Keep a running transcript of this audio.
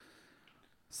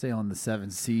Sailing the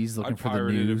seven seas, looking I'd for the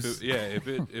pirate news.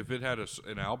 if it had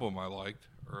an album I liked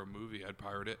or a movie, I'd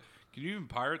pirate it. Can you even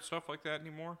pirate stuff like that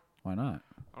anymore? Why not?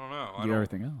 I don't know. Do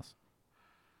everything else.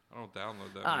 I don't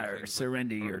download that. many things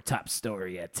Surrender your top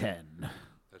story at 10.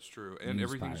 That's true, and News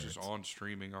everything's pirates. just on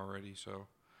streaming already, so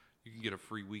you can get a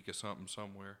free week of something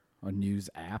somewhere. A news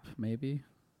app, maybe?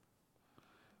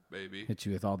 Maybe. Hit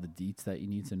you with all the deets that you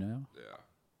need to know. Yeah.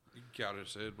 You can count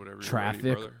us in, whatever. Traffic,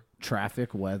 you're ready, brother.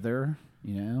 traffic, weather,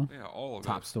 you know? Yeah, all of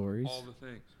Top it. stories. All the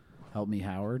things. Help me,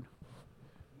 Howard.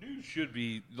 News should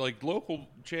be, like, local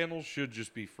channels should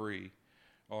just be free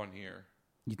on here.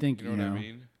 You think, You know what I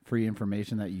mean? free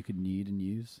information that you could need and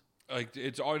use? Like,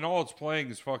 and all it's playing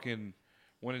is fucking,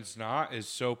 when it's not, is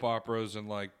soap operas and,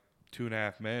 like,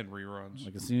 2.5 Men reruns.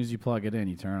 Like, as soon as you plug it in,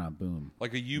 you turn on, boom.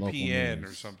 Like a Local UPN or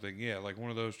news. something. Yeah, like one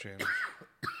of those channels.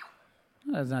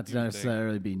 That's not to You would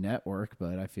necessarily be network,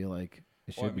 but I feel like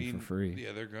it should Well, I be mean, for free.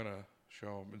 Yeah, they're going to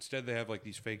show them. Instead, they have, like,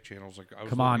 these fake channels. Like I was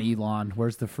Come on, looking- Elon.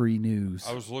 Where's the free news?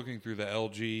 I was looking through the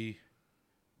LG,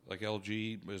 like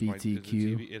LG is BTQ.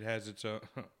 TV. It has its own.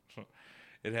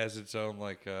 It has its own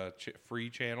like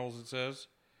free channels. It says,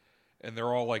 and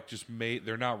they're all like just made.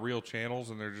 They're not real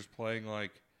channels, and they're just playing like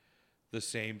the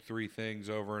same 3 things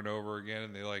over and over again.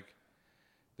 And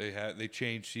they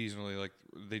change seasonally. Like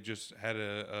they just had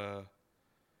a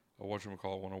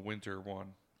whatchamacallit one, a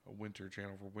winter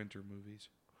channel for winter movies.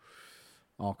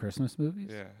 All Christmas movies?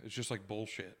 Yeah, it's just like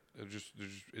bullshit.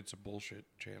 It's a bullshit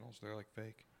channels. They're like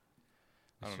fake.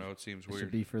 I don't know. It seems It weird.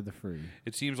 should be for the free.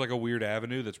 It seems like a weird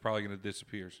avenue that's probably going to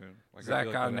disappear soon. Like, I Zach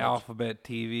feel got like an that helps. Alphabet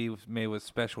TV made with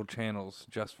special channels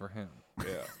just for him.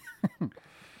 Yeah,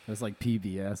 It's like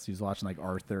PBS. He was watching like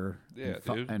Arthur Yeah,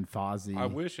 and, dude. and Fozzie. I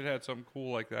wish it had something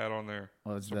cool like that on there.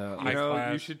 Was Some the- high You know,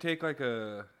 class- you should take like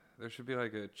there should be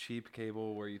like a cheap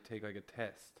cable where you take like a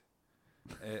test.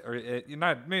 You're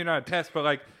not maybe not a test, but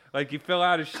like you fill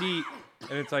out a sheet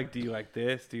and it's like, do you like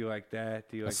this? Do you like that?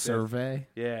 Do you a like this? survey.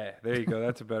 Yeah, there you go.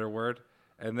 That's a better word.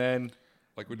 And then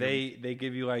Like when they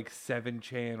give you like 7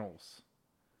 channels,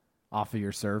 Off of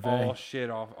your survey.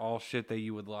 all shit that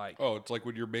you would like. oh, it's like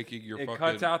when you're making your It fucking.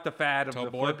 cuts out the fad of the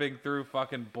Tumblr? flipping through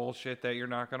fucking bullshit that you're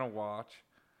not gonna watch.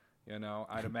 You know,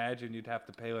 I'd imagine you'd have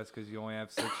to pay less because you only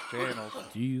have 6 channels.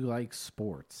 Do you like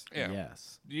sports? Yeah.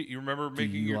 Yes. You remember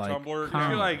making you your like Tumblr? I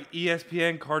com- feel like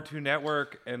ESPN, Cartoon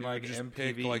Network, and You like just MTV.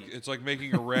 pick, like it's like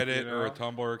making a Reddit You or a know?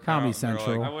 Tumblr account. Comedy and they're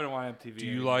Central. Like, I wouldn't want MTV. do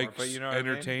you anymore, like but you know what I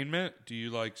mean? entertainment? Do you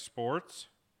like sports?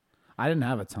 I didn't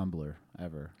have a Tumblr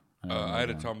ever. I had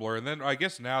a Tumblr, and then I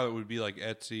guess now it would be like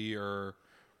Etsy or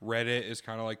Reddit is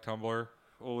kind of like Tumblr.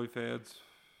 OnlyFans.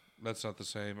 That's not the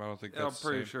same. I don't think Yeah, I'm that's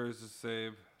pretty the same. sure it's the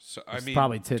same. So, I It's mean,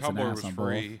 probably tits and Tumblr ass was on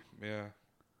free. Yeah,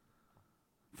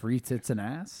 Free tits and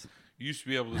ass. you used to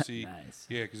be able to see. Nice.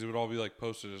 Yeah, because it would all be like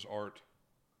posted as art.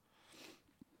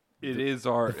 It is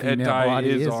art. The female Hentai body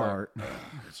is is art. art.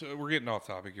 So we're getting off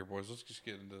topic here, boys. Let's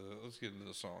get into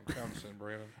the song. Count us in,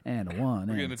 Brandon. And a one,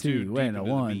 We're and getting a too two, deep and a into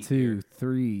the 1, meat 2, here.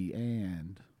 3,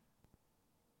 and.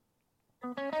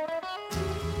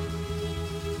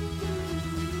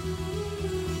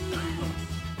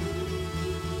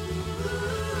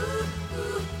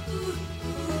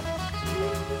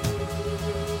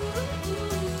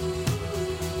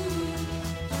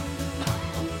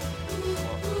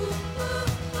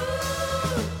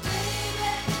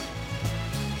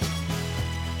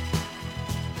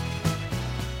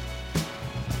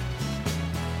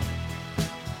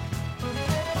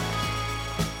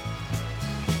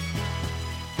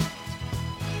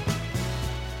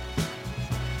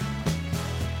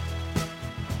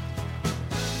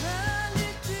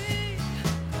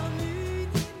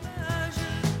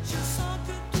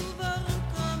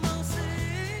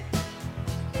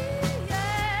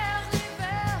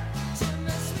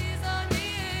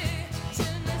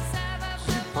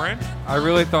 French? I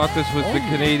really thought this was the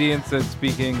Canadians that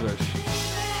speak English.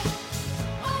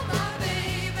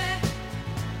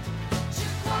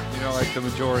 You know, like the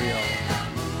majority of them.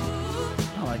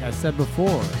 Oh, like I said before,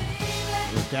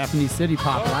 it was Japanese city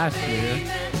pop last year.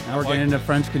 Now we're getting into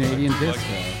French Canadian disco.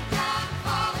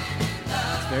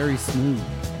 It's very smooth.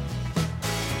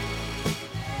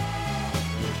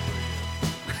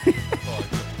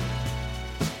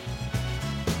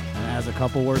 And it has a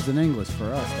couple words in English for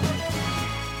us.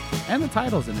 And the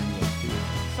title's in English, too.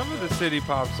 Some of the city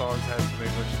pop songs have some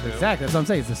English too. Exactly, that's what I'm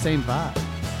saying. It's the same vibe.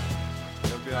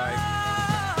 It'll be like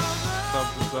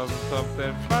something, something,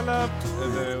 something, fun up,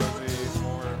 and then it would be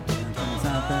more.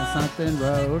 Something,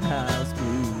 Roadhouse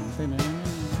Blues.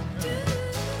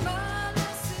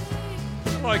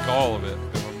 I like all of it.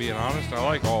 If I'm being honest, I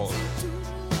like all of it.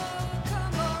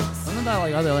 I'm Something about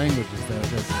like other languages though,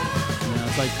 just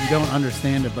it's like you don't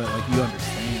understand it, but like you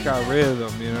understand. Got rhythm,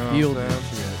 you know. Feel what I'm that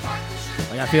saying? shit.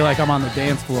 Like I feel like I'm on the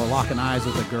dance floor, locking eyes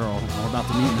with a girl. We're about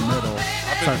to meet in the middle.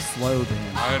 Start slow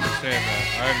dance. I understand that.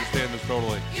 I understand this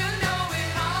totally.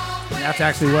 And that's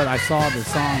actually what I saw this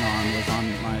song on. Was on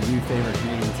my new favorite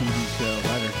Canadian TV show,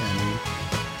 Letterkenny.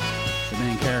 The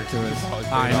main character was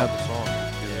eyeing up. The song.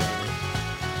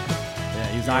 Yeah,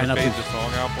 he was eyeing up. Fade the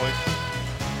song out, Blake?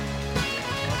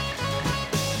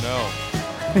 No.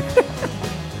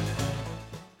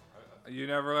 You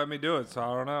never let me do it, so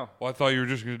I don't know. Well, I thought you were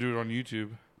just going to do it on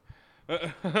YouTube.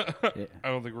 Yeah. I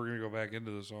don't think we're going to go back into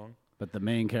the song. But the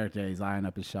main character, he's eyeing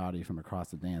up his shawty from across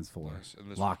the dance floor. Nice. And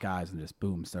this- Lock eyes and just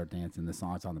boom, start dancing. The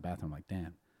song's on the bathroom. I'm like,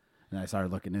 damn. And I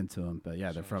started looking into them. But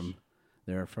yeah,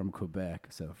 they're from Quebec,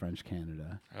 so French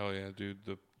Canada. Hell yeah, dude.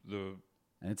 The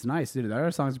And it's nice, dude. The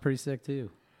other songs are pretty sick too.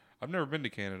 I've never been to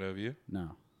Canada, have you?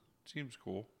 No, Seems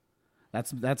cool.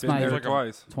 that's Been my there like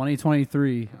twice.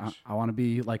 2023. I want to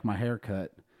be like my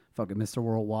haircut, fucking Mr.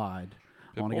 Worldwide.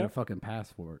 I want to get a Pitbull? fucking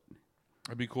passport.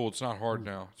 That'd be cool. It's not hard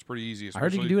now. It's pretty easy. I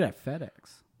heard you can do it at FedEx.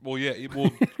 Well, yeah.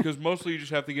 Because mostly you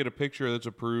just have to get a picture that's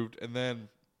approved, and then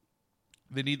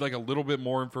they need like a little bit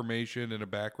more information and a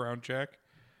background check.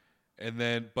 And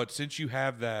then, but since you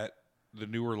have the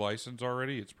newer license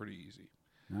already, it's pretty easy.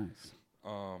 Nice.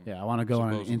 Yeah, I want to go on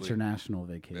an supposedly. international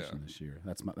vacation Yeah. this year.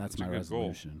 That's my It's a good goal.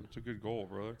 resolution. It's a good goal,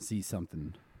 brother. See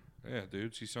something. Yeah,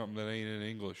 dude. See something that ain't in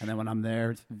English. And then when I'm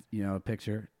there, a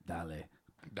picture, dale.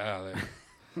 Dale.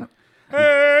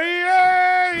 Hey,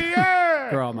 yeah, yeah.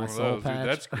 Grow out my One of soul those, dude. patch.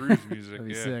 That's cruise music. That'd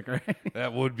be yeah. sick, right?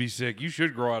 That would be sick. You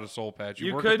should grow out a soul patch.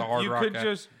 You, work could at the Hard Rock.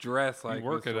 just dress like you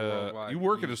work Mr. at Worldwide. you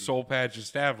work at a Easy. soul patch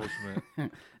establishment.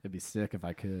 It'd be sick if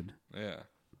I could. Yeah,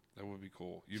 that would be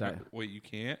cool. Sorry. Wait, you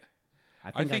can't?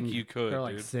 I think can you could, grow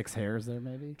like dude. 6 hairs there,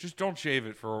 maybe. Just don't shave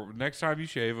it for next time you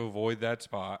shave. Avoid that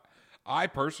spot. I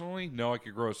personally know I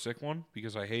could grow a sick one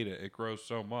because I hate it. It grows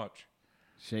so much.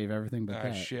 Shave everything but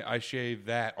that. I shave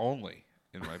that only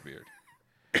in my beard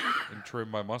and trim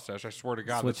my mustache. I swear to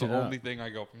God, Switch that's the it up. only thing I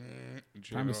go. And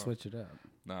shave Time to it off. switch it up.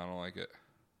 No, I don't like it.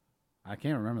 I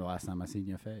can't remember the last time I seen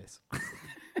your face.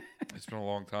 It's been a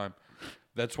long time.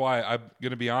 That's why I'm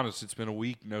gonna be honest. It's been a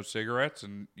week, no cigarettes,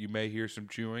 and you may hear some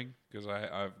chewing because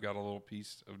I've got a little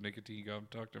piece of nicotine gum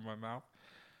tucked in my mouth.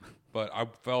 But I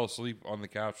fell asleep on the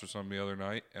couch with some the other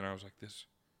night, and I was like, "This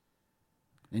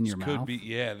In your could mouth?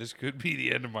 this could be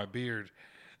the end of my beard."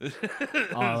 Oh,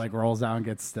 it, like rolls down and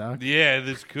gets stuck? Yeah,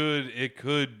 it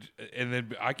could, and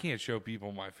then I can't show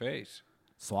people my face.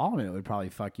 Swallowing it would probably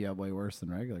fuck you up way worse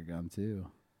than regular gum, too.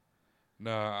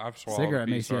 No, I've swallowed Cigarette a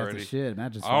piece makes you already. have to shit.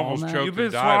 Imagine I swallowing almost that. choked You've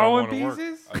and been died on swallowing one at work.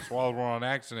 pieces? I swallowed one on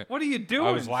accident. What are you doing?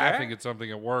 I was laughing Zach? at something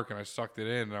at work, and I sucked it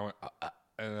in, and I went,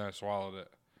 and then I swallowed it.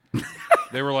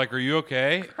 They were like, "Are you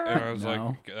okay?" And I was No.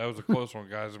 like, "That was a close one,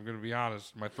 guys. I'm going to be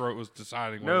honest. My throat was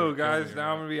deciding." whether No, to kill guys. me or Now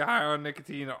I'm not." gonna be high on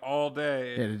nicotine all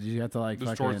day. Yeah, did you have to like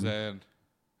Just fucking... towards the end.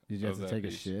 Did you have of to that take a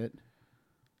piece. shit?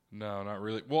 No, not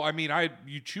really. Well, I mean,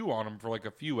 you chew on them for like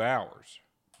a few hours.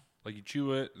 Like you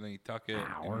chew it and then you tuck it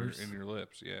Hours? in your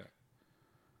lips. Yeah.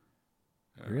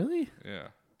 Really? Yeah.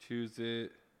 Choose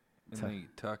it, and then you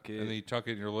tuck it. And then you tuck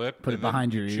it in your lip. Put it and then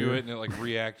behind you your chew ear? it and it like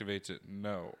reactivates it.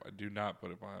 No, I do not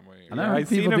put it behind my ear. I never I heard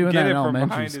seen people him doing get that in it from elementary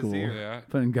behind his school. ear. Yeah.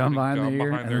 Putting gum behind gum the ear.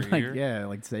 behind and their like, ear. yeah,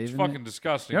 like saving It's fucking it.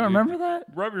 disgusting. You don't dude. remember that?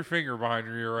 Rub your finger behind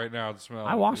your ear right now and smell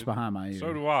I it, wash dude. behind my ear.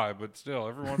 So do I, but still,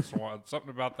 every once in a while, it's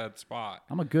something about that spot.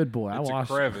 I'm a good boy. It's a I wash.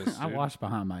 crevice, I dude. wash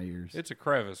behind my ears, It's a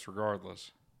crevice,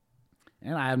 regardless.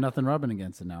 and I have nothing rubbing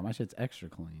against it now. My shit's extra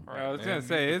clean. All I was man, gonna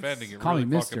say, you're it's- defending it Call really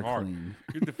me fucking Mr. hard. Clean.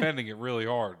 You're defending it really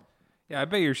hard. Yeah, I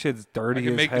bet your shit's dirty. I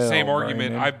can as make hell, the same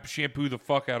argument. Brandon. I shampoo the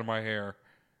fuck out of my hair.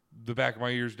 The back of my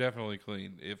ear is definitely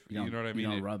clean. If you don't- know what I You mean.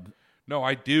 don't rub. No,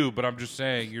 I do, but I'm just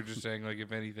saying. You're just saying like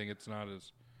if anything, it's not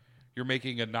as. You're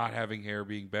making a not having hair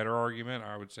being better argument.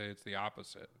 I would say it's the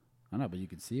opposite. I know, but you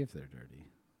can see if they're dirty.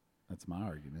 That's my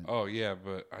argument. Oh yeah,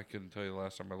 but I couldn't tell you the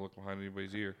last time I looked behind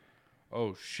anybody's ear.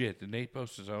 Oh shit! Did Nate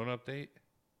post his own update?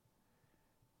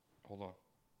 Hold on.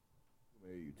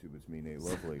 Hey YouTube, it's me, Nate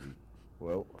Lovelady.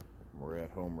 Well, we're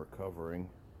at home recovering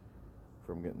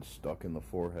from getting stuck in the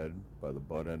forehead by the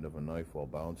butt end of a knife while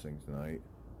bouncing tonight.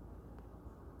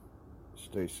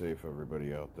 Stay safe,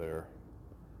 everybody out there.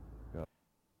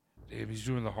 Damn, he's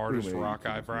doing the hardest Hey, rock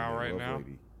YouTube, it's me, eyebrow Nate right now.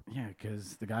 Lovelady. Yeah,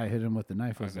 because the guy hit him with the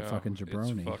knife was I a know. fucking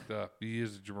jabroni. It's fucked up. He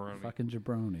is a jabroni. Fucking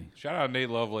jabroni. Shout out Nate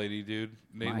Lovelady, dude.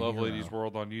 Nate My Lovelady's hero.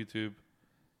 World on YouTube.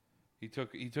 He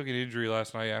took an injury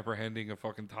last night apprehending a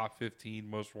fucking top 15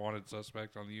 most wanted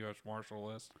suspect on the U.S. Marshal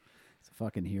list. It's a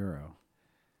fucking hero.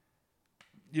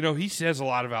 You know, he says a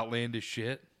lot of outlandish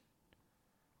shit.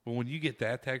 But when you get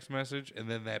that text message and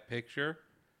then that picture,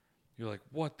 you're like,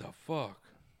 what the fuck?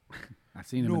 I've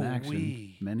seen him in No action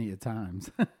way. many a times.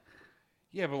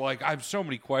 Yeah, but like, I have so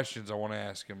many questions I want to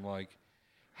ask him. Like,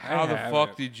 how I the haven't.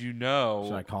 fuck did you know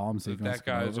Should I call him so he that wants that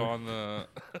to come guy's over? on the?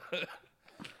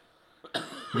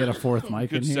 You get a fourth mic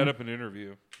Could in here. set up an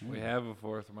interview. We have a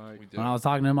fourth mic. We did. When I was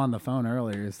talking to him on the phone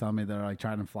earlier, he was telling me they're like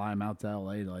trying to fly him out to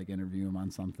LA to like interview him on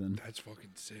something. That's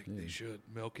fucking sick. They should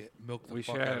milk it. Milk the We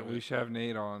fuck should out have, of we it. should have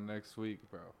Nate on next week,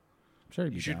 bro. I'm sure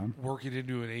he'd You be should down. work it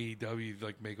into an AEW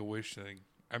like Make a Wish thing.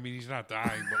 I mean, he's not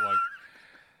dying, but like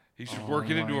he should work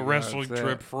it my into a God, wrestling that's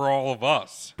trip it. for all of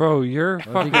us. Bro, you're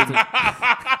What if he fucking gets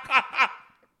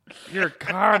a- you're a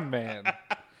con man.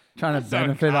 trying to That's not a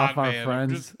benefit off con our man. I'm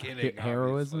friends' just kidding,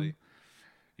 heroism? obviously.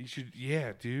 You should,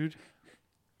 yeah, dude.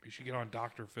 You should get on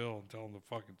Dr. Phil and tell him to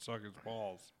fucking suck his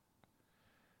balls.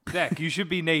 Zach, you should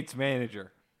be Nate's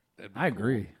manager. That'd be I cool.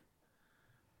 agree.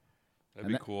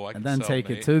 That'd be cool. I And could then sell take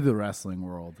Nate. it to the wrestling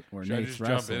world where Should I Nate's just jump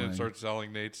wrestling. in and start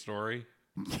selling Nate's story?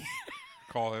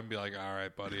 Call him and be like, all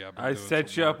right, buddy. I've been I doing set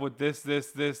some you work." up with this,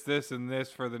 and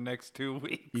this for the next 2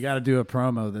 weeks. You got to do a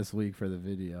promo this week for the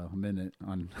video, a minute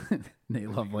on Nate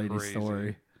Lovelady's crazy.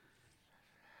 story.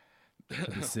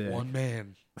 That'd be sick. One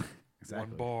man, Exactly.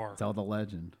 one bar. Tell the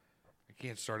legend. I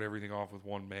can't start everything off with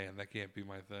one man. That can't be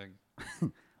my thing.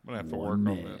 I'm gonna have to work One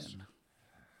on man. this.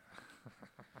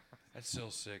 That's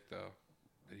still sick though.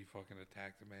 That he fucking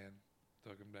attacked the man,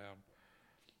 took him down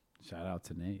Shout out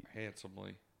to Nate.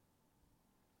 handsomely.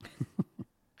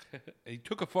 And he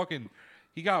took a fucking.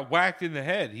 He got whacked in the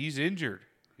head. He's injured.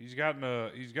 He's got.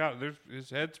 There's his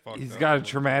head's fucked. He's up. got a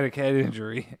traumatic head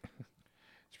injury.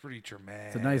 It's pretty traumatic.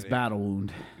 It's a nice battle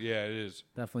wound. Yeah, it is.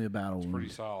 Definitely a battle wound. Pretty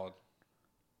solid.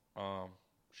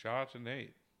 Shout out to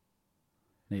Nate.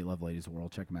 Nate Lovelady's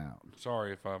World. Check him out.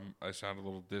 Sorry if I sound a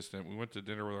little distant. We went to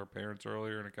dinner with our parents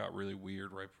earlier, and it got really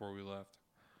weird right before we left.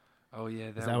 Oh yeah,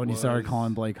 Is that when you started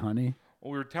calling Blake Honey?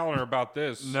 Well, we were telling her about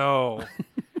this. No,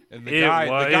 And the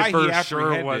guy it he for sure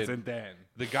apprehended, wasn't then.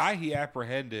 the guy he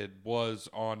apprehended was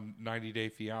on 90 Day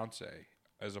Fiance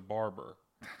as a barber,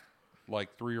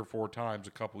 like 3 or 4 times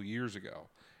a couple years ago.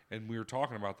 And we were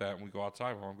talking about that, and we go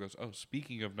outside. My mom goes, "Oh,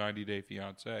 speaking of 90 Day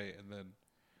Fiance," and then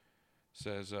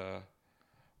says,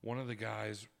 one of the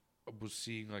guys was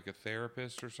seeing like a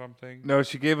therapist or something. No,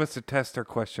 she gave us a tester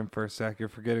question for a sec. You're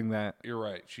forgetting that. You're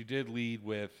right. She did lead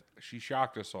with, she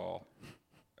shocked us all.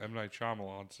 M. Night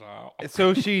Shyamalan style.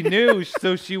 So she knew,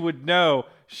 so she would know.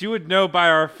 She would know by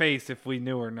our face if we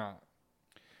knew or not.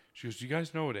 She goes, "Do you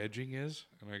guys know what edging is?"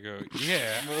 And I go,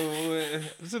 "Yeah."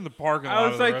 It's in the parking lot. I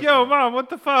was of the like, restaurant. "Yo, mom, what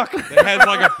the fuck?" It has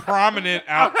like a prominent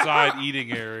outside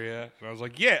eating area. And I was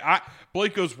like, "Yeah."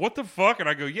 Blake goes, "What the fuck?" And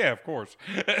I go, "Yeah, of course."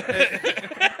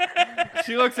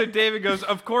 She looks at Dave and goes,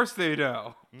 "Of course they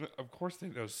know." Of course they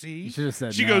know. See? You should have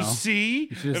said She no. goes, "See?"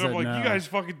 You should And have I'm said like, no. "You guys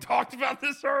fucking talked about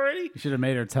this already?" You should have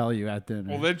made her tell you at dinner.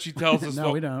 Well, then she tells us,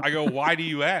 No, we don't. I go, "Why do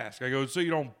you ask?" I go, "So you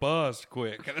don't bust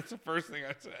quick." And that's the first thing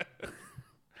I said.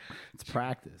 It's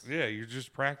practice. Yeah, you're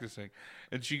just practicing.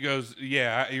 And she goes,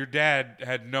 "Yeah, your dad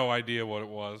had no idea what it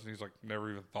was." And he's like, "Never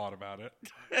even thought about it."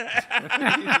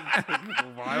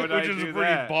 Why would Which I is do a pretty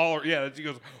that? baller. Yeah, she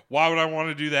goes, "Why would I want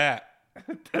to do that?"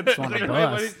 Just want to Exactly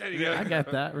what he bust. said. He goes, I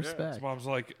get that. So Respect.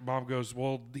 Mom goes,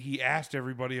 "Well, he asked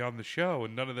everybody on the show,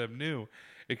 and none of them knew,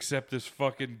 except this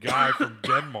fucking guy from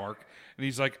Denmark." And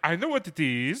he's like, "I know what it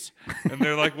is." And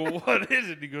they're like, "Well, what is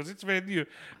it?" And he goes, "It's when you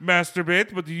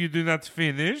masturbate, but you do not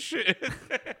finish."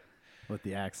 With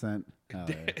the accent. Oh,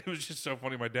 yeah. It was just so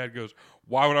funny. My dad goes,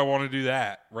 "Why would I want to do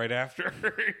that?" Right after.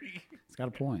 It's got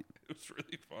a point. It was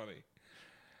really funny.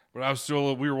 But I was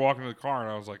still, we were walking to the car, and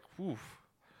I was like, "Whew,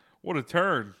 what a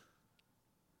turn."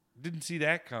 Didn't see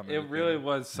that coming. It really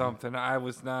was something. I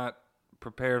was not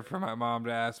prepared for my mom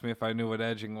to ask me if I knew what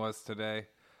edging was today.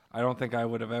 I don't think I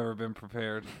would have ever been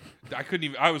prepared. I couldn't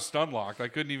even, I was stun locked. I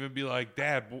couldn't even be like,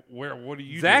 "Dad, what are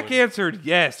you Zach doing?" answered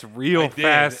yes real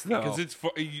fast, though. Because it's,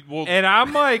 well, And I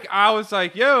was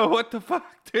like, yo, what the fuck,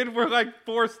 dude? We're like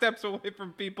 4 steps away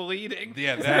from people eating.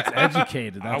 yeah, That's that,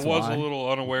 educated. I That's was why. a little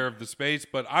unaware of the space,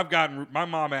 but my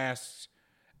mom asks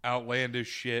outlandish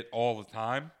shit all the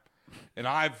time. And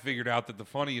I've figured out that the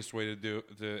funniest way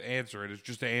to answer it is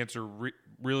just to answer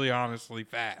really honestly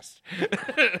fast.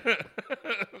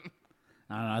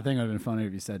 I don't know. I think it would have been funnier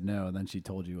if you said no, and then she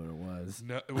told you what it was.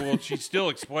 No, well, she still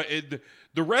explained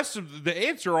the rest of the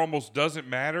answer almost doesn't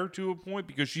matter to a point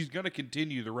because she's going to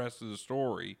continue the rest of the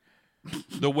story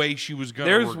the way she was going.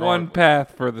 There's one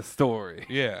path for the story.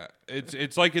 Yeah,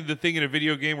 it's like in the thing in a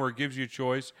video game where it gives you a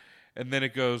choice, and then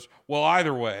it goes, well,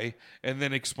 either way, and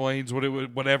then explains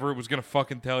whatever it was going to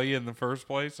fucking tell you in the first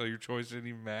place, so your choice didn't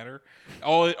even matter.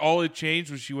 All it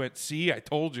changed was she went, see, I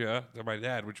told you, to my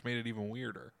dad, which made it even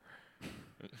weirder.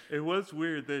 It was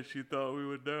weird that she thought we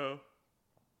would know.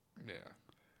 Yeah.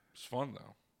 It's fun,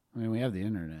 though. I mean, we have the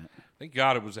internet. Thank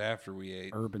God it was after we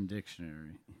ate. Urban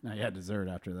Dictionary. Now you had dessert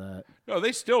after that. No,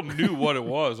 they still knew what it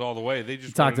was all the way. They just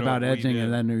You talked wanted to know about what we edging, did.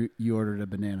 and then you ordered a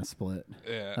banana split.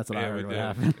 Yeah, That's what I heard we what did.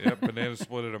 happened. Yep, banana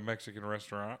split at a Mexican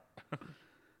restaurant. It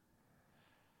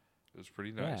was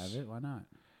pretty Yeah, nice. why not?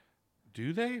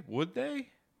 Do they? Would they?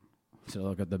 Should I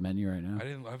look at the menu right now? I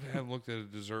haven't looked at a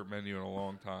dessert menu in a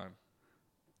long time.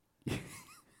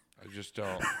 I just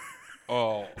don't.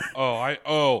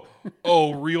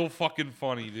 Real fucking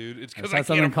funny, dude. It's because I I had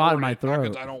can't something caught in afford my it, not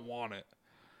 'cause throat. I don't want it.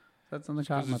 That's something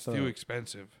caught Because in my it's too throat.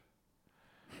 expensive.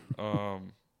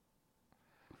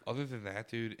 Other than that,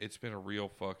 dude, it's been a real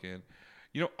fucking.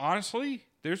 Honestly,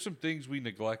 there's some things we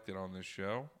neglected on this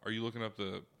show. Are you looking up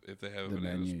if they have a The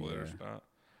banana menu, split or yeah. not?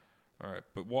 All right,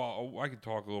 but while I can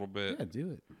talk a little bit. Yeah,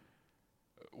 do it.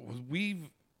 We've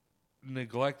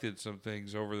neglected some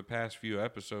things over the past few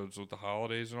episodes with the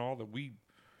holidays and all that we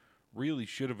really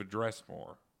should have addressed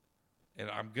more. And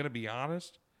I'm going to be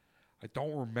honest, I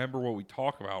don't remember what we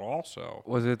talk about also.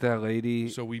 Was it that lady?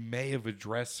 So we may have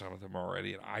addressed some of them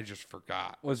already, and I just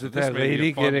forgot. Was So it this that may be a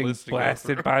lady fun getting list to go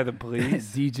blasted through. by the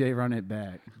police? DJ, run it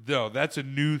back. No, that's a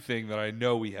new thing that I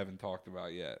know we haven't talked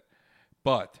about yet.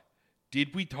 But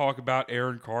did we talk about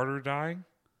Aaron Carter dying?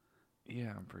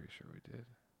 Yeah, I'm pretty sure we did.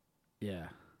 Yeah.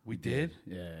 We did?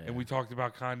 Yeah. And we talked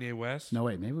about Kanye West? No,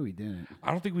 wait, maybe we didn't. I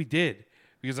don't think we did.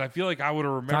 Because I feel like I would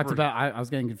have remembered. Talked about. I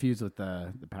was getting confused with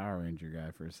the Power Ranger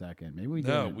guy for a second. Maybe we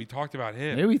No, didn't. we talked about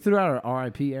him. Maybe we threw out our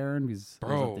R.I.P. Aaron because it was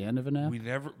Bro, at the end of it now. we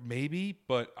never, maybe,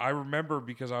 but I remember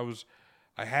because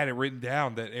I had it written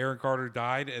down that Aaron Carter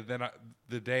died, and then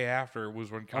the day after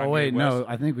was when Kanye Oh wait, West. no,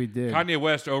 I think we did. Kanye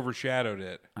West overshadowed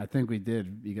it. I think we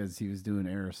did because he was doing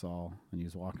aerosol and he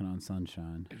was walking on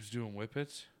sunshine. He was doing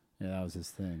whippets. Yeah, that was his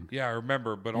thing. Yeah, I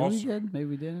remember, but Maybe also we did. Maybe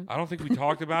we didn't. I don't think we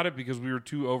talked about it because we were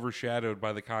too overshadowed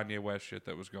by the Kanye West shit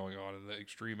that was going on and the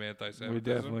extreme anti-Semitism. We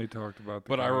definitely talked about the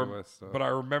But Kanye West stuff. But I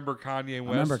remember Kanye West.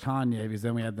 I remember Kanye because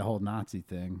then we had the whole Nazi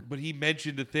thing. But he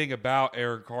mentioned a thing about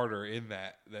Aaron Carter in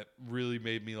that really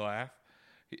made me laugh.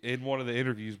 In one of the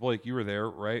interviews, Blake, you were there,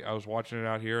 right? I was watching it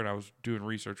out here, and I was doing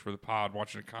research for the pod,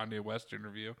 watching a Kanye West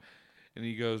interview, and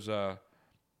he goes,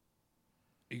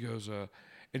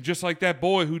 and just like that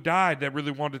boy who died that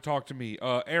really wanted to talk to me,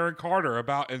 Aaron Carter,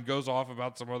 and goes off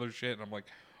about some other shit, and I'm like,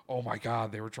 oh my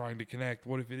God, they were trying to connect.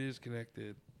 What if it is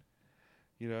connected?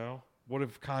 What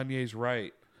if Kanye's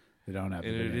right? They don't have.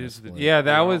 And the it banana is the- split. yeah,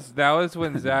 that Well- was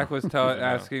when Zach was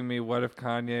asking me what if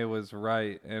Kanye was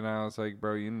right, and I was like,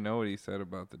 bro, you know what he said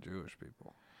about the Jewish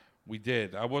people. We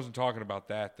did. I wasn't talking about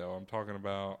that, though. I'm talking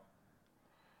about...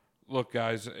 Look,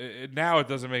 guys, now it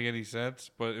doesn't make any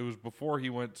sense, but it was before he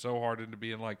went so hard into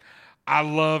being like, I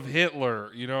love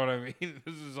Hitler. You know what I mean?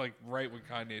 This is like right when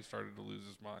Kanye started to lose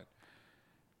his mind.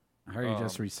 I heard he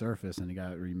just resurfaced and he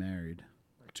got remarried.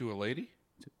 To a lady?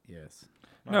 Yes.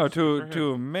 No, Nice. Good for to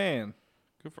him. a man.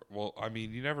 Good for, well, I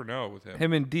mean, you never know with him.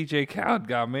 Him and DJ Khaled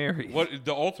got married. What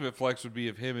the ultimate flex would be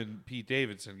if him and Pete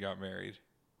Davidson got married.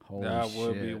 Holy That shit.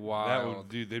 would be That wild. would,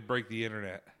 dude, they'd break the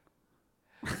internet.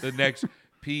 The next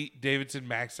Pete Davidson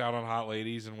maxed out on hot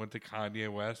ladies and went to Kanye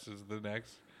West as the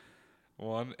next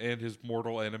one, and his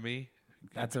mortal enemy.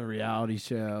 That's a reality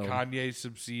show. Kanye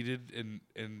succeeded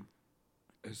and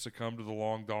has succumbed to the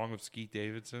long dong of Skeet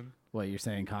Davidson. What, you're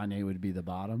saying Kanye would be the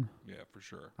bottom? Yeah, for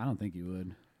sure. I don't think he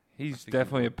would. He's think he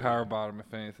definitely a would be. power bottom,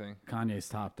 if anything. Kanye's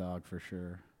top dog for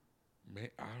sure.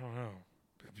 I don't know.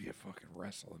 It'd be a fucking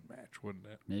wrestling match, wouldn't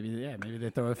it? Maybe they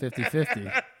throw a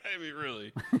 50-50. Maybe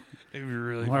really. Maybe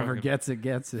really. Whoever fucking gets it,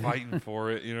 gets it. fighting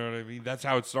for it. You know what I mean? That's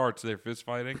how it starts. They're fist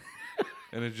fighting,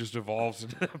 and it just evolves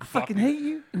into them Fucking hate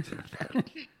you.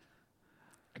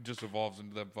 It just evolves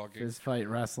into them fucking. Fist fight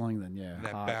wrestling, then yeah. And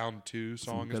that hot- Bound 2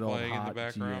 some song is good old playing in the hot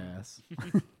background. GS.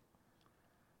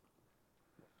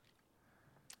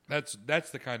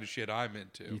 That's the kind of shit I'm You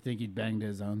into. think he'd banged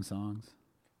his own songs?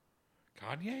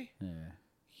 Kanye? Yeah,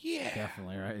 Yeah.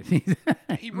 definitely right.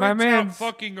 He My rents out man's-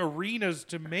 fucking arenas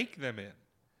to make them in.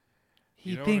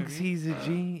 He You know what I thinks mean? he's a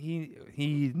genius.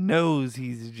 He knows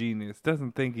he's a genius.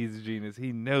 Doesn't think he's a genius.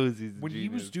 He knows he's a When genius. he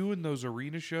was doing those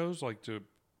arena shows, like to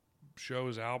show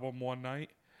his album one night,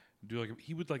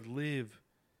 he would like live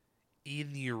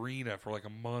in the arena for like a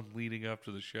month leading up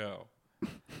to the show.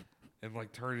 and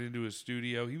like turn it into a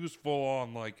studio. He was full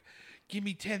on like, give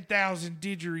me 10,000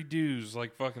 didgeridoos,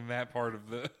 like fucking that part of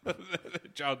the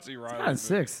John C. Reilly. Kind of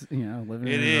six, living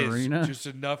It in is an arena. just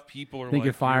enough people are Think like,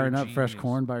 you're firing "You're up a fresh genius."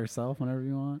 corn by yourself whenever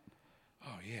you want.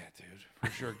 Oh yeah, dude, for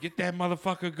sure. Get that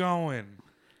motherfucker going.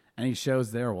 Any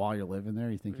shows there while you're living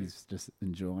there, you think he's just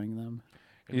enjoying them?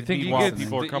 And You think he meanwhile, gets?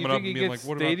 people are you coming think up he and being gets like,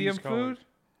 "What about stadium these colors?" food?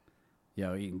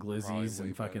 Eating glizzies way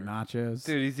and fucking better. nachos.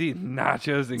 Dude, he's eating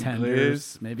nachos and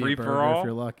Tenders, glizz, maybe free a burger for all. if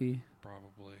you're lucky.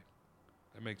 Probably.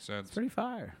 That makes sense. It's pretty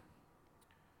fire.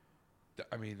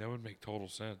 I mean, that would make total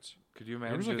sense. Could you There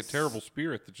imagine? was like a just- terrible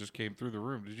spirit that just came through the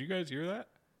room. Did you guys hear that?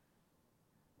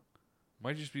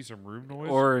 Might just be some room noise.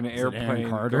 or an it Aaron airplane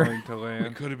Carter? going to it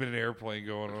land. could have been an airplane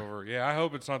going over. Yeah, I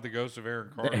hope it's not the ghost of Aaron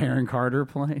Carter. The Aaron Carter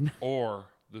plane. Or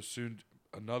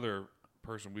another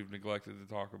person we've neglected to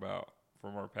talk about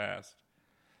from our past.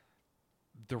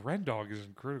 The Ren Dog is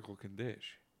in critical condition.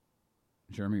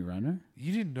 Jeremy Renner?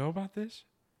 You didn't know about this?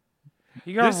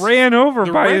 He got This- ran over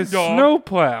the by Red his Dog-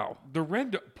 snowplow. The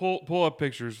Ren Dog, pull up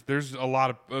pictures. There's a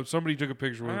lot of somebody took a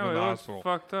picture with him I know, in it the looks hospital.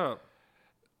 fucked up.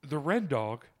 The Ren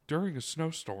Dog, during a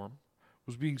snowstorm,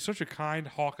 was being such a kind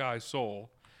Hawkeye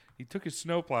soul. He took his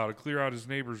snowplow to clear out his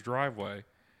neighbor's driveway,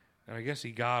 and I guess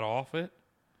he got off it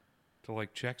to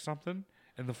like check something,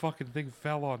 and the fucking thing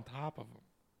fell on top of him.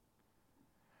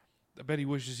 I bet he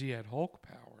wishes he had Hulk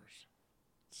powers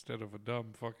instead of a dumb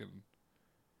fucking.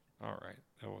 All right,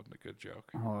 that wasn't a good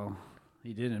joke. Oh,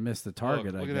 he didn't miss the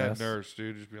target, Look I at guess. that nurse,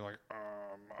 dude, just being like,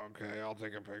 okay, I'll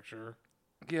take a picture.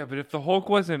 Yeah, but if the Hulk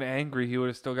wasn't angry, he would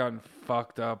have still gotten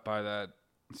fucked up by that.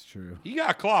 It's true. He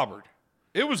got clobbered.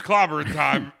 It was clobbering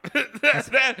time.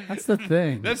 That's the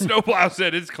thing. That snowplow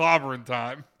said it's clobbering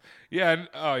time. Yeah.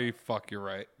 Oh, you're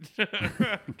right.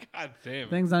 God damn it.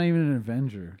 Thing's not even an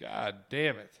Avenger. God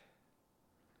damn it.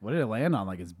 What did it land on?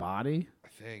 Like his body? I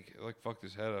think it like fucked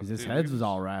his head up. 'Cause his Dude, head he was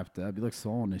all wrapped up. He looked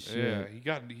swollen as Yeah, shit. he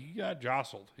got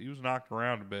jostled. He was knocked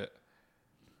around a bit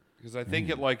because I think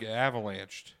it like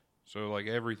avalanched, so like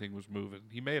everything was moving.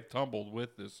 He may have tumbled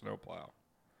with this snowplow.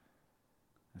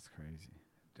 That's crazy.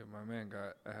 Dude, my man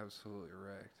got absolutely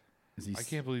wrecked. Is he? I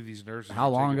can't believe these nurses. How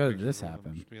are long taking ago did pictures this of him,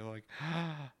 happen? Just being like,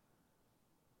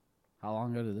 How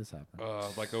long ago did this happen?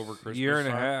 like over Christmas Year and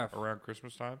a time? half. Around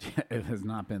Christmas time. It has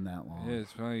not been that long. Yeah,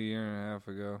 it's probably a year and a half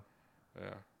ago.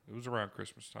 Yeah, it was around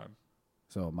Christmas time.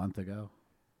 So a month ago,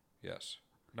 Yes,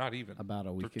 not even about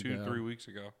a week ago. 3 weeks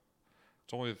ago.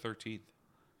 It's only the 13th.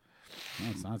 No,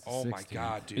 it's not. It's the Oh my 16th.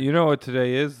 God, dude! You know what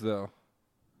today is, though?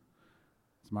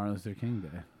 It's Martin Luther King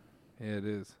Day. Yeah, it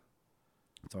is.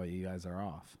 That's why you guys are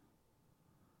off.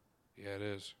 Yeah, it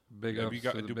is. Big Have ups you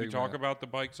got, to the did we big talk man. about the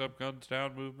bikes up, guns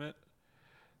down movement?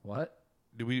 What?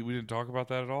 Did we didn't talk about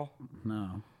that at all?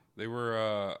 No. They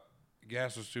were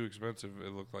gas was too expensive.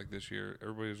 It looked like this year.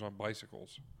 Everybody was on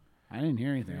bicycles. I didn't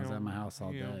hear anything. I was You at know, my house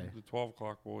all you know, day. the 12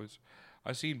 o'clock boys.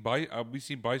 We seen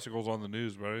bicycles on the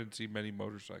news, but I didn't see many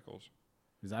motorcycles.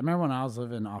 Because I remember when I was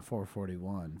living off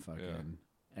 441, fucking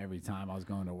every time I was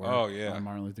going to work Oh, yeah. on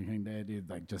Martin Luther King Day, dude,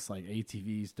 like just like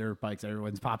ATVs, dirt bikes,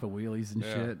 everyone's popping wheelies and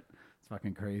Yeah. shit. It's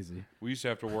fucking crazy. We used to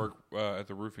have to work at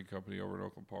the roofing company over in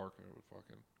Oakland Park, and it was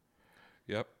fucking.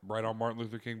 Yep, right on Martin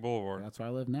Luther King Boulevard. That's where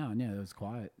I live now, and yeah, it was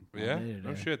quiet. all Yeah, day no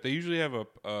today. shit. They usually have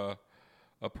a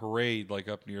parade like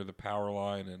up near the power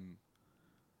line, and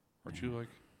aren't you like?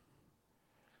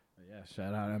 But yeah,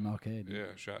 shout out MLK, dude.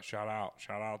 Yeah, shout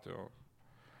out to him.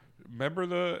 Remember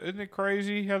isn't it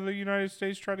crazy how the United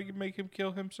States tried to make him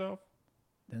kill himself?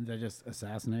 Didn't they just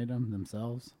assassinate them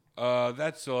themselves?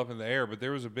 That's still up in the air, but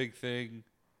there was a big thing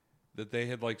that they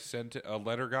had like sent. A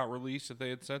letter got released that they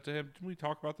had sent to him. Didn't we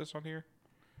talk about this on here?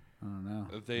 I don't know.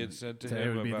 That they had sent to Today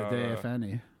him would be about. the day, if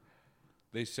any.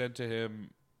 They sent to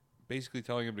him, basically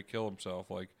telling him to kill himself.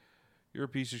 Like, you're a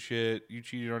piece of shit. You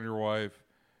cheated on your wife.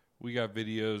 We got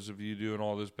videos of you doing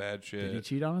all this bad shit. Did he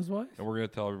cheat on his wife? And we're going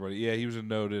to tell everybody. Yeah, he was a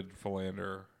noted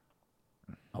philanderer.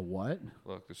 A what?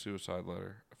 Look, the suicide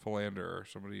letter. A philanderer.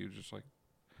 Somebody who just like,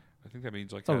 I think that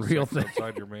means like It's a has real sex thing.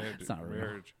 outside your marriage. It's not real.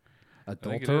 marriage.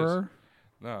 think it is. Adulterer?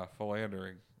 Nah,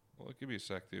 philandering. Well, give me a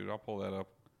sec, dude. I'll pull that up.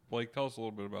 Blake, tell us a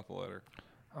little bit about the letter.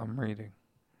 I'm reading.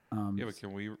 Yeah, but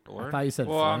can we I learn? thought you said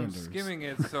Well, I'm Flanders. skimming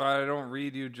it so I don't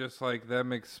read you just like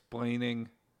them explaining.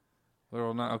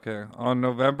 Little not okay. On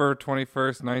November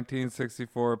 21st,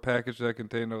 1964, a package that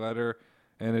contained a letter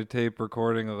and a tape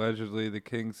recording allegedly the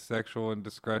King's sexual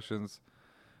indiscretions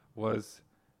was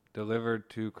delivered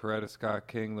to Coretta Scott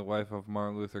King, the wife of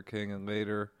Martin Luther King, and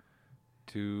later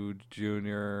to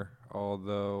Junior,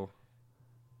 although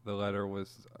the letter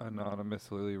was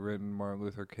anonymously written. Martin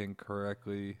Luther King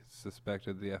correctly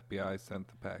suspected the FBI sent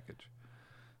the package.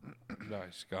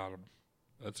 Nice, got him.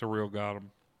 That's a real got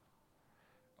him.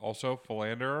 Also,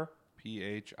 philanderer,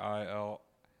 Phil,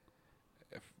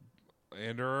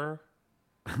 philanderer,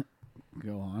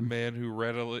 Go a on. man who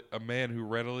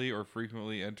readily or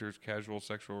frequently enters casual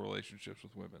sexual relationships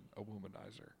with women, a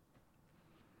womanizer.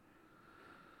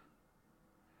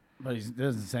 But he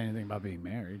doesn't say anything about being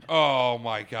married. Oh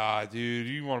my god, dude!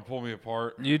 You want to pull me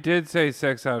apart? You did say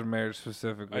sex out of marriage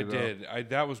specifically. I though. did.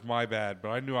 That was my bad, but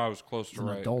I knew I was close He's to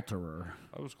an right. adulterer.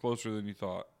 I was closer than you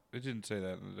thought. It didn't say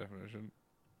that in the definition.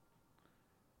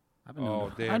 I've been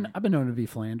known to, damn. I've been known to be You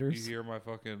Flanders. hear my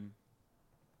fucking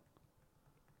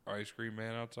ice cream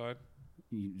man outside?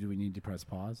 Do we need to press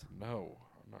pause? No,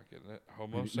 I'm not getting it.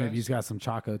 Homo says? Maybe he's got some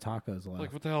Choco Tacos left.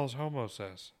 Like, what the hell is homo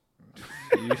says?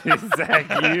 Zach,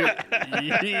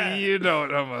 you know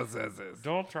what homo says is.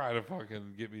 Don't try to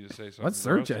fucking get me to say something. What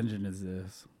search gross. engine is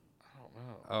this? I don't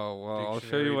know. Oh, well, I'll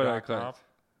show you what I Dictionary.com. clicked.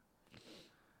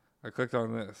 I clicked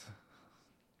on this.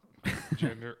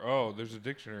 Gender. Oh, there's a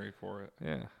dictionary for it.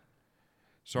 Yeah.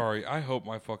 Sorry, I hope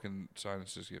my fucking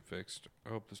sinuses get fixed. I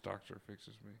hope this doctor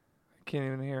fixes me. I can't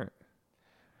even hear it.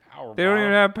 Power They don't bottom?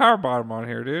 even have power bottom on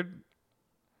here, dude.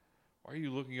 Why are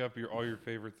you looking up all your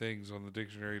favorite things on the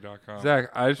dictionary.com? Zach,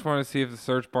 I just want to see if the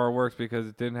search bar works because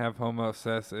it didn't have homo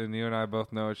says, and you and I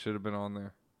both know it should have been on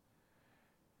there.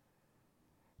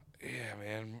 Yeah,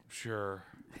 man. Sure.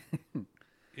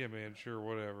 Yeah, man. Sure.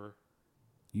 Whatever.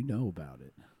 You know about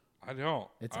it. I don't.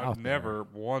 It's I've out never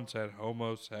once had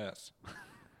homo says.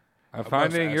 I'm must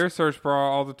finding ask- your search bar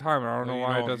all the time, and I don't know You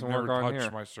why it you doesn't never work on touched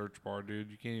here. my search bar, dude.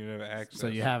 You can't even have access. So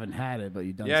you haven't had it, but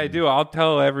you've done Yeah, I some- do. I'll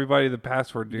tell everybody the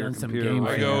password to You've your done some computer. game I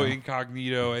right go now. Yeah.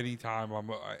 incognito anytime I'm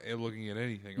looking at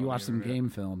anything. You on watched the some internet. game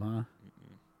film, huh?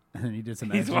 And then you did some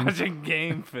He's edging. watching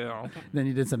game film. Then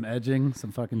you did some edging,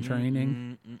 some fucking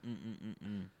training.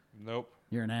 Nope.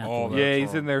 You're an All athlete. that- Yeah, That's he's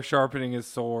wrong. in there sharpening his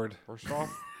sword. First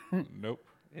off, nope.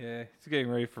 Yeah, he's getting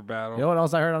ready for battle. You know what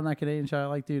else I heard on that Canadian show I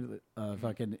like, dude?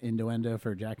 Fucking innuendo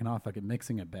for jacking off, fucking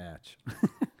mixing a batch.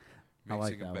 I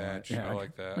like Mixing a that batch. one. Yeah, I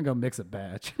like that. I'm gonna go mix a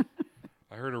batch.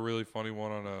 I heard a really funny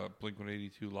one on a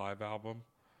Blink-182 live album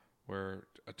where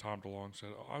Tom DeLonge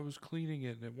said, "Oh, I was cleaning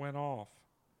it and it went off."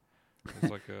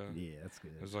 It's like a Yeah, that's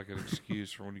good. it's like an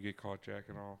excuse for when you get caught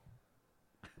jacking off.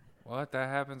 What? That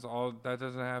happens all? That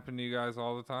doesn't happen to you guys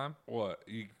all the time? What?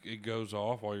 It goes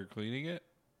off while you're cleaning it?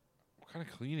 What kind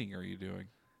of cleaning are you doing?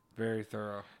 Very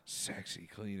thorough. Sexy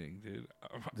cleaning, dude.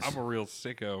 I'm a real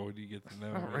sicko when you get to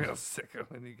know me.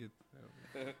 sicko when you get.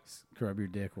 Scrub your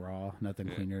dick raw. Nothing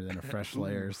cleaner than a fresh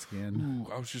layer of skin.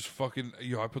 Ooh, I was just fucking.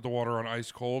 I put the water on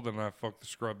ice cold and I fucked the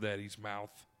scrub daddy's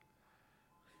mouth.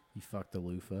 You fucked a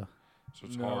loofah. So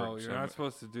it's No, hard. you're not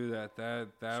supposed to do that. That'll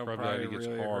Scrub probably daddy gets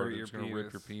really hard. hurt your It's gonna penis.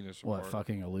 rip your penis What, apart.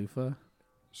 fucking a loofah?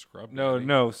 Scrub No, daddy?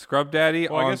 no. Scrub daddy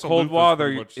Well, I on guess a cold loofah's water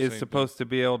pretty much the is same supposed to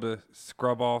be able to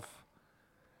scrub off.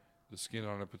 The skin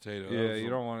on a potato. Yeah, you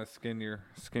don't want to skin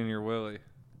your willy.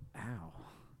 Ow.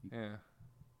 Yeah.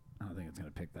 I don't think it's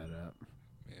gonna pick that up.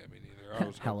 Yeah, me neither. I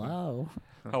was hoping- Hello.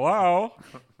 Hello.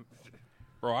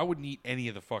 Bro, I wouldn't eat any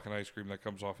of the fucking ice cream that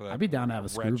comes off of that. I'd be down to have a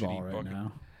ratchety screwball right bucket.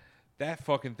 now. That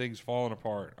fucking thing's falling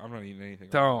apart. I'm not eating anything.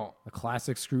 Don't. A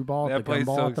classic screwball, That the place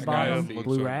gumball at the looks Guy bottom, doesn't look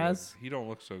blue so raz. good. He don't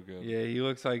look so good. Yeah, he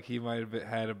looks like he might have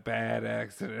had a bad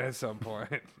accident at some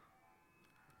point.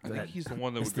 I think he's the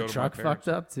one that Is would the go to truck my parents.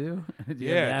 fucked up too? Did you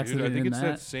have an Yeah, dude. I accident think in it's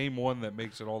that same one that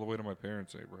makes it all the way to my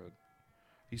parents' neighborhood.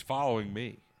 He's following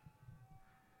me.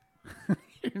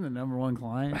 You're the number one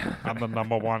client. I'm the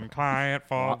number one client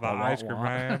for the Wah, ice cream wah.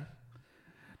 man.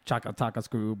 Chaka Taka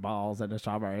screw balls and a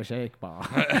strawberry shake ball.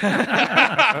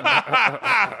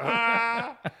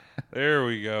 There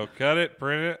we go. Cut it,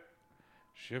 print it,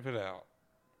 ship it out.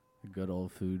 Good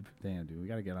old food. Damn, dude, we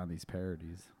got to get on these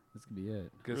parodies. This could be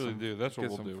it. Get Really some- do. That's what get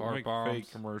we'll some do. fart We'll make bombs.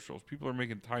 fake commercials. People are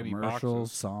making tiny Commercials,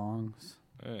 boxes. songs.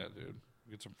 Yeah, dude.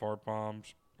 Get some fart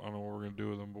bombs. I don't know what we're gonna do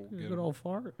with them, but we'll get Good 'em. old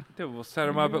fart. Dude, we'll set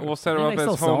him up. We'll set him Think up they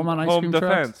still as sell 'em home, on ice home cream trucks?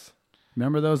 defense.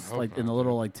 Remember those, I hope like in the not,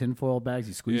 little dude. like tinfoil bags?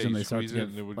 You squeeze Yeah, them, you they start to squeeze it get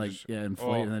and it would like just- inflate,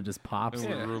 oh. and then it just pops. It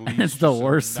would Yeah. release It's the just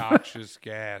worst. obnoxious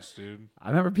gas, dude. I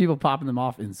remember people popping them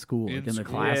off in school, like In in the school.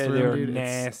 classroom. Yeah, they're dude.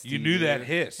 It's- nasty. You knew that dude.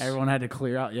 hiss. Everyone had to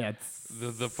clear out. Yeah, it's,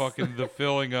 The fucking the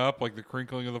filling up, like the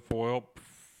crinkling of the foil.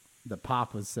 the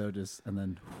pop was so just, and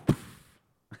then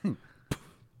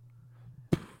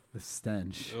the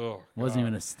stench Oh, wasn't God.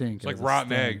 even a stink. It's it like was a rotten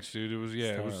stench. eggs, dude. It was it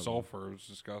was horrible. sulfur. It was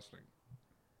disgusting.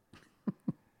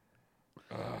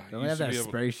 Don't they have that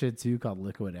spray shit too called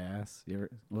liquid ass? You ever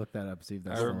look that up? See if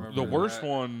that's I still remember The good. worst that.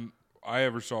 one I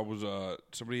ever saw was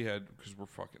somebody had, because we're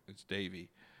fucking, it's Davey.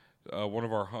 One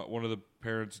of the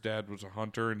parents' dad was a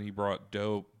hunter, and he brought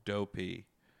doe pee.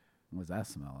 What does that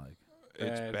smell like?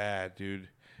 It's Bad. bad, dude.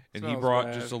 And he Smells brought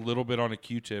bad. just a little bit on a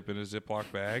Q-tip in a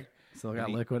Ziploc bag, Still got And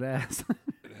he- liquid ass.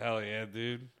 Hell yeah,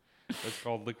 dude. That's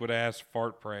called liquid ass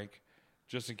fart prank.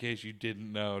 Just in case you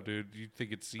didn't know, dude. You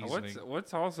think it's seasoning.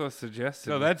 What's also suggested?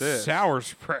 No, with that's this? sour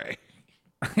spray.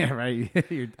 Yeah, right.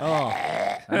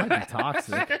 That might be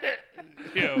toxic.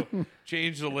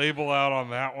 Change the label out on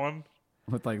that one.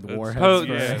 With like the That's warhead Potent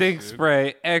Yeah, spray. stink dude.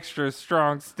 spray, extra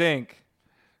strong stink.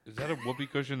 Is that a whoopee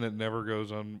cushion that never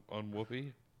goes on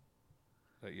whoopee?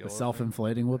 That yellow The thing?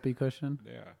 self-inflating whoopee cushion.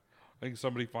 Yeah. I think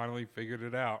somebody finally figured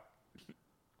it out.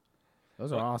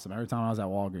 Those are awesome. Every time I was at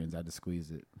Walgreens, I had to squeeze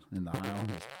it in the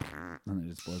aisle, and it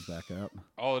just blows back up.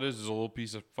 All it is a little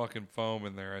piece of fucking foam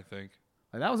in there, I think.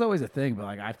 Like that was always a thing, but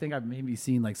like I think I've maybe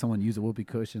seen like someone use a whoopee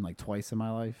cushion like twice in my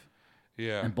life,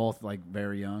 Yeah. and both like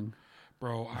very young.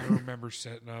 Bro, I remember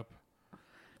setting up a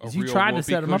 'Cause you real tried to whoopee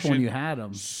set them up when cushion you had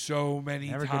them. so many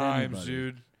Never did times, anybody.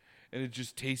 dude. And it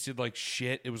just tasted like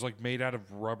shit. It was like made out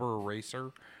of rubber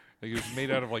eraser. Like it was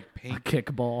made out of like paint.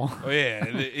 Kickball. Oh yeah,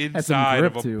 the Had some inside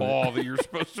grip of a to it. ball that you're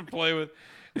supposed to play with.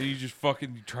 And you just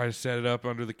fucking try to set it up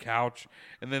under the couch.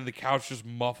 And then the couch just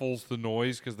muffles the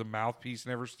noise because the mouthpiece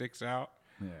never sticks out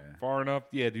Yeah. far enough.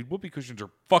 Yeah, dude, whoopee cushions are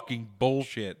fucking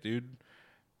bullshit, dude.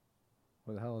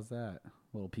 What the hell is that?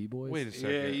 Little P boys. Wait a second.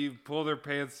 Yeah, you pull their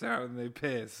pants down and they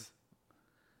piss.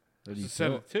 What do you It's a set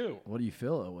fill? of two. What do you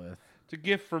fill it with? It's a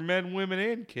gift for men, women,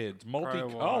 and kids. Probably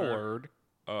Multicolored.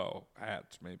 Oh,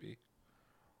 hats maybe.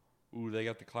 Ooh, they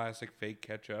got the classic fake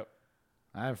ketchup.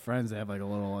 I have friends that have like a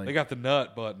little like They got the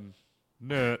nut button.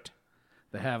 Nut.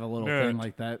 they have a little Nerd. thing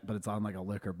like that, but it's on like a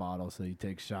liquor bottle, so you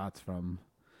take shots from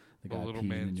the The guy little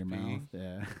peeing in man's your pee. mouth.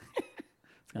 Yeah.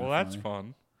 It's kinda Well, that's funny.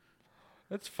 fun.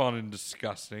 That's fun and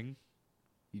disgusting.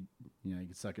 You know, you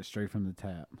can suck it straight from the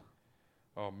tap.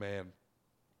 Oh man,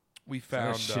 we Is that a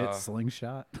found shit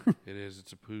slingshot. it is.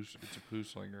 It's a poo. It's a poo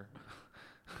slinger.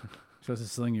 Supposed to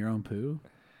sling your own poo.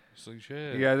 Sling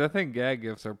shit. You guys, I think gag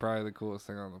gifts are probably the coolest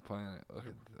thing on the planet.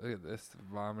 Look at this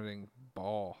vomiting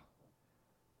ball.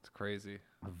 It's crazy.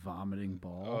 A vomiting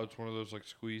ball. Oh, it's one of those like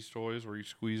squeeze toys where you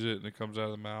squeeze it and it comes out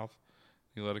of the mouth.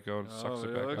 You let it go and it sucks Oh, it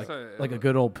it back looks up. like a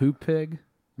good old poop pig.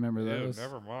 Remember Dude, those?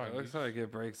 never mind. It looks like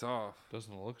it breaks off.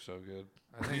 Doesn't look so good.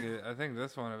 I think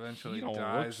this one eventually You don't look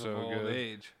dies so of old good.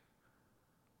 age.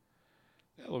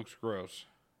 That looks gross.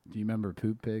 Do you remember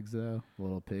poop pigs though?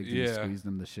 Little pigs. You Yeah. squeezed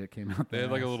them. The shit came out. They their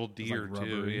had like a ass. little It was, deer like,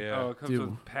 too. rubbery. Yeah. Oh, it comes Dude.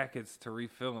 with packets to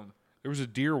refill them. There was a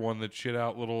deer one that shit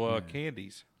out little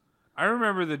candies. I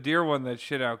remember the deer one that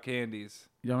shit out candies.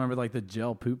 You don't remember like the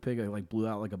gel poop pig that like blew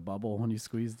out like a bubble when you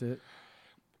squeezed it?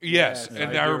 Yes, Yes,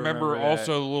 and I I do remember remember that.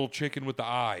 also the little chicken with the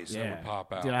eyes that would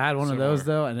pop out. Dude, I had one Similar. of those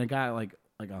though, and it got like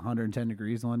 110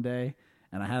 degrees one day,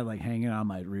 and I had it, like hanging on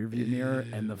my rearview mirror,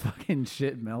 and the fucking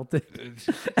shit melted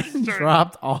and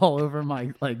dropped all over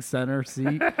my like center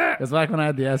seat. It was back when I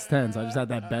had the S10, so I just had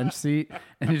that bench seat,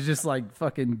 and it's just like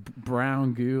fucking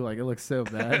brown goo. Like it looks so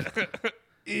bad.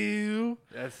 Ew.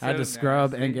 That's I had so to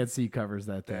scrub nasty. and get seat covers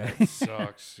that day. That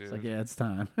sucks, dude. It's like, yeah, it's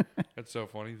time. That's so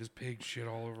funny. This pig shit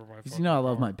all over my. Because you know I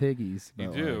love car. my piggies. You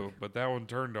but, do, like, but that one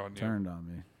turned on you. turned on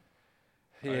me.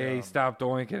 Yeah, he stopped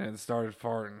oinking and started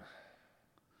farting.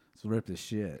 It's ripped as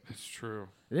shit. It's true.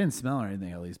 It didn't smell or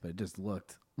anything at least, but it just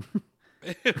looked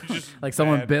It was just like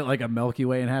someone bad. bit like a Milky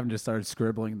Way in half and just started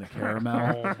scribbling the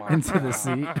caramel Oh my into the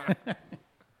seat.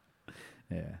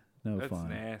 Yeah, no That's fun.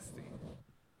 nasty.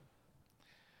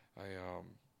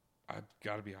 I've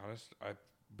got to be honest. I've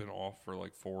been off for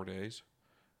like 4 days.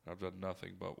 I've done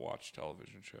nothing but watch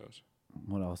television shows.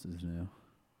 What else is new?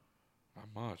 Not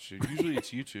much. Dude. Usually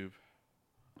it's YouTube.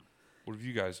 What have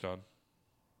you guys done?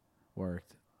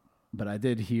 Worked. But I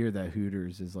did hear that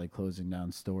Hooters is like closing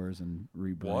down stores and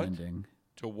rebranding.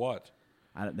 To what?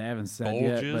 They haven't said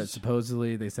yet, but Bulges?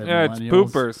 supposedly they said Yeah, it's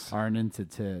millennials poopers. aren't into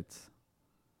tits,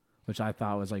 which I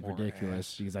thought was like Or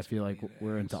ridiculous ass. because I feel like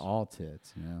we're into all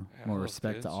tits, you know, Yeah, I more love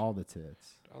respect to tits. all the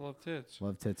tits. I love tits.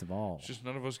 Love tits of all. It's just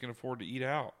none of us can afford to eat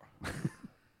out.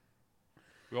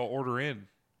 We all order in.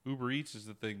 Uber Eats is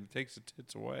the thing that takes the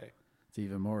tits away. It's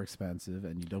even more expensive,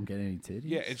 and you don't get any titties.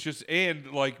 Yeah, it's just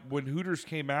and like when Hooters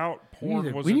came out, we porn need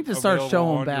to, wasn't we need to start available showing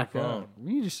on your back phone. up.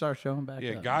 We need to start showing back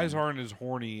Yeah, up. guys man. aren't as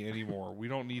horny anymore. We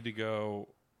don't need to go.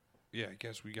 Yeah, I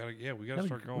guess we gotta. Yeah, we gotta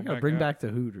start going we gotta back. bring out. back the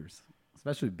Hooters,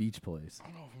 especially Beach Place. I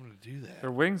don't know if I'm gonna do that.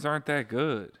 Their wings aren't that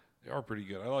good. They are pretty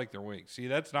good. I like their wings. See,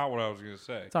 that's not what I was gonna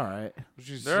say. It's all right. Which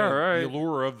is They're all right. The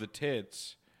allure of the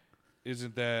tits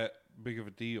isn't that big of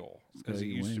a deal go as it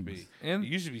eat used to wings. be. And- It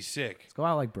used to be sick. Let's go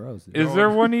out like bros. Dude. Is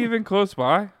there one even close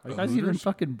by? Are you guys even Hooters?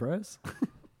 fucking bros?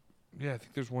 Yeah, I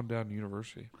think there's one down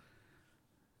University.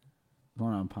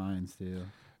 One on Pines too.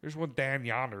 There's one down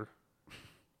yonder.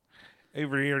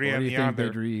 Over here, What do down you think they'd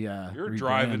yonder. You're rebrand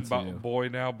driving to? boy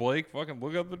now, Blake. Fucking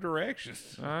look up the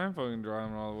directions. I'm fucking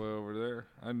driving all the way over there.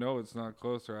 I know it's not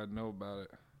closer. I know about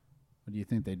it. What do you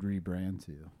think they'd rebrand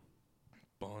to?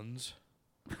 Buns.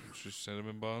 It's just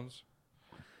cinnamon buns.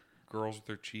 Girls with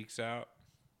their cheeks out.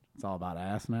 It's all about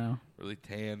ass now. Really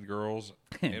tan girls.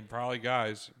 And probably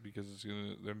guys, because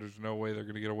there's no way they're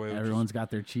gonna get away with Everyone's got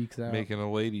their cheeks just out. making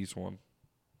a ladies one.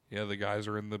 Yeah, the guys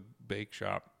are in the bake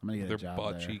shop. I'm gonna get with a their job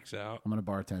butt there. cheeks out. I'm gonna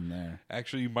bartend there.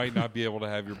 Actually, you might not be able to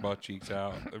have your butt cheeks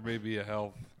out. There may be a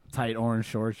health Tight orange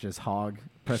shorts, just hog,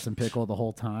 press and pickle the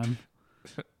whole time.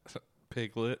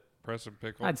 piglet. Press and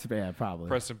pickle. I'd say, yeah, probably.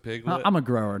 Press and piglet. I'm a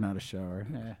grower, not a shower.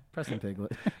 Yeah, press and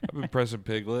piglet. I've been pressing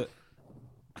piglet.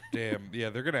 Damn.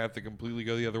 Yeah, they're going to have to completely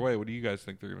go the other way. What do you guys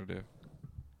think they're going to do?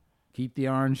 Keep the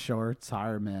orange shorts,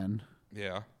 hire men,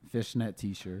 Yeah, fishnet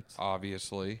t-shirts.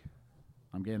 obviously.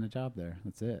 I'm getting a job there.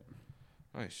 That's it.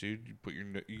 Nice, dude. You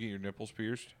get your nipples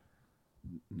pierced?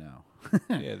 No.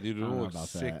 Yeah, dude, don't it'll know look about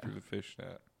sick that. through the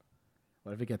fishnet.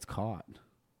 What if it gets caught?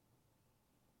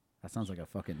 That sounds like a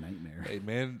fucking nightmare. Hey,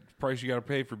 man, price you got to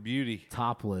pay for beauty.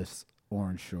 Topless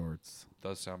orange shorts.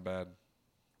 Does sound bad.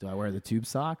 Do I wear the tube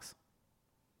socks?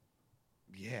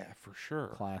 Yeah, for sure.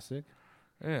 Classic.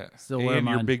 Yeah. Still wear and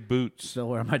your mine. big boots. Still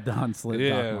wear my Don Slip Doc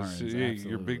Yeah, Martens. so, yeah, your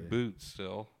Absolutely. big boots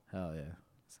still. Hell yeah.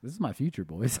 This is my future,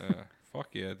 boys. Yeah. Fuck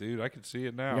yeah, dude. I can see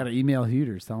it now. You got to email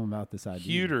Hooters. Tell them about this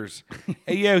idea. Hooters.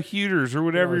 Hey, yo, Hooters, or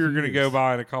whatever Yo, you're going to go Hooters.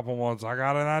 by in a couple months. I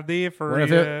got an idea for What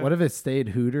you. if it stayed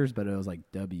Hooters, but it was like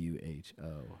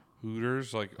WHO?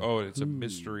 Hooters? Like, oh, it's a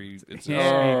mystery. It's an Yeah.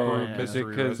 escape Oh, room mystery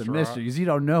because It's a restaurant. mystery because you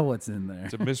don't know what's in there.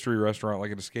 It's a mystery restaurant,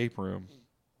 like an escape room.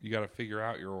 You got to figure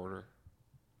out your order.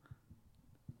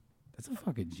 That's a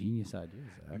fucking genius idea,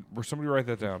 Zach. Or somebody write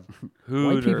that down.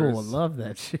 Hooters. White people would love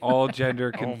that shit. All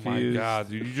gender Oh confused. my god,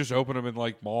 dude! You just open them in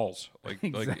like malls, like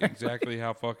Exactly. exactly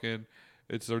how fucking.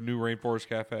 It's their new Rainforest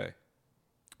Cafe.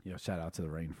 Yo, shout out to the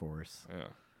rainforest. Yeah.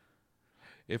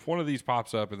 If one of these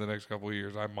pops up in the next couple of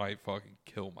years, I might fucking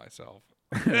kill myself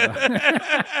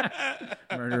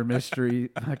Murder mystery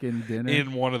fucking dinner.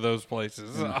 in one of those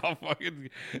places. I'll fucking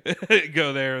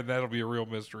go there, and that'll be a real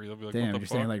mystery. They'll be like, Damn, "What you're the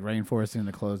saying fuck?" like rainforest is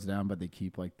gonna close down, but they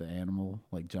keep like the animal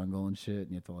like jungle and shit, and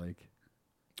you have to like.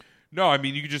 No, I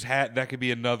mean you could just that could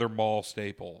be another mall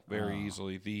staple very Oh.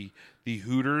 easily. The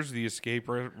Hooters, the escape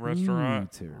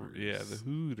restaurant. Hooters. Yeah, the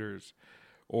Hooters.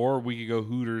 Or we could go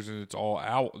Hooters and it's all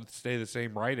owl. Stay the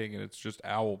same writing and it's just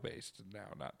owl based now,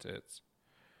 not tits.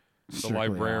 The Strictly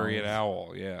librarian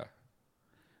owls. owl, yeah.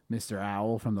 Mr.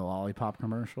 Owl from the lollipop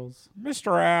commercials.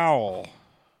 Mr. Owl. I used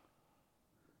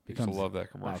to Becomes love that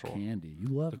about commercial. candy. You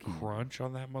love The candy. crunch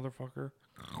on that motherfucker.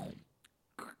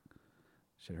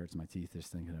 Shit hurts my teeth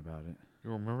just thinking about it.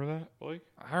 You remember that, Blake?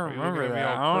 I You're remember looking at me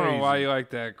that. all I don't know why crazy. you like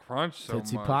that crunch so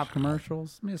Tootsie much. Pop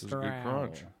commercials, Mr. It's a good Owl.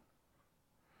 crunch.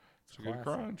 It's a good Classic.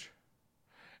 crunch.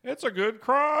 It's a good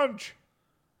crunch.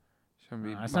 Shouldn't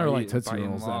be I just never liked biting- Tootsie biting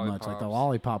Rolls that much. Like the lollipops.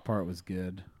 lollipop part was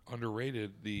good.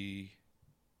 Underrated the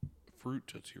fruit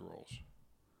Tootsie Rolls.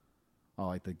 Oh,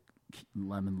 like the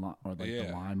lemon or like the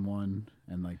Yeah. lime one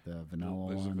and like the vanilla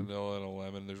There's a one. vanilla and a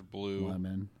lemon. There's blue.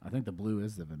 Lemon. I think the blue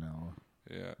is the vanilla.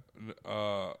 Yeah.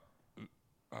 I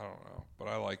don't know, but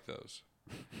I like those.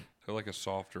 They're like a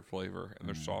softer flavor, and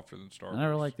they're softer than Starburst. I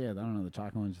never liked I don't know. The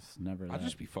chocolate one's just never. I'll that.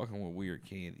 just be fucking with weird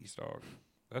candies, dog.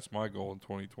 That's my goal in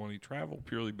 2020. Travel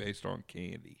purely based on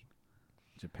candy.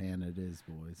 Japan. It is,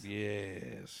 boys.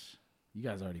 Yes. You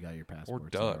guys already got your Or passports,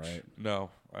 Dutch. right? No,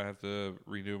 I have to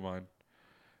renew mine.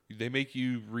 They make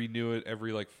you renew it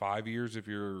every like 5 years if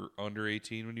you're under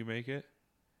 18 when you make it.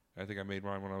 I think I made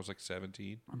mine when I was like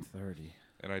 17, I'm 30,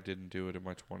 and I didn't do it in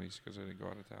my 20s because I didn't go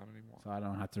out of town anymore. so I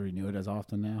don't have to renew it as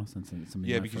often now since it's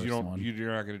Yeah, my because first you don't. one.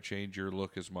 You're not going to change your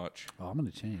look as much. Oh, I'm gonna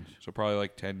change. So probably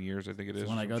like 10 years, I think it is. So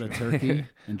when I or go some to shit. Turkey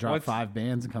and drop What's- 5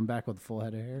 bands and come back with a full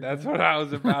head of hair, That's what I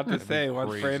was about to say. Once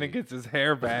crazy. Brandon gets his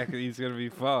hair back, he's gonna be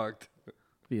fucked.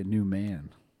 be a new man.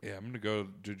 Yeah, I'm gonna go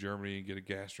to Germany and get a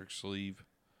gastric sleeve,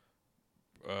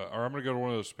 or I'm gonna go to one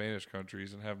of those Spanish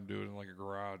countries and have them do it in like a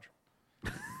garage.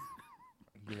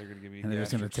 And they're gonna give me a And they're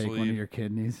just gonna gastric take sleeve. one of your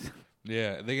kidneys.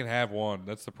 Yeah, they can have one.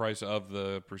 That's the price of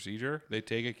the procedure. They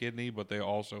take a kidney, but they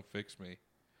also fix me,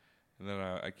 and then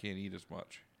I can't eat as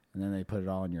much. And then they put it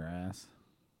all in your ass.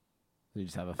 So you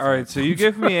just have a. All right, so you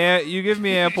give me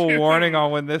ample warning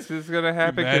on when this is gonna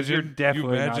happen because you're imagine-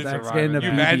 definitely you not imagine- That's surviving. getting You a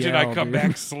that. imagine I BBL, come dude.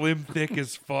 back slim, thick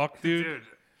as fuck, dude.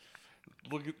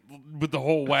 Look at, with the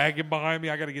whole wagon behind me.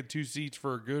 I got to get 2 seats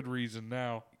for a good reason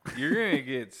now. You're gonna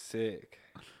get sick.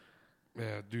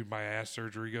 Yeah, dude, my ass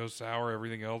surgery goes sour.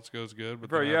 Everything else goes good. But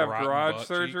Bro, then I you have rotten garage butt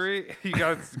surgery? You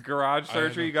got garage I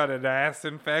surgery? know. You got an ass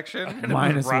infection?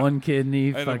 Minus rot- one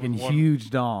kidney, I end up fucking with one- huge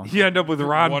dong. You end up with cheeks.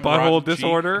 rotten One butthole rotten cheek,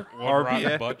 disorder? one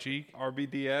rotten butt cheek.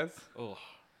 RBDS? Ugh.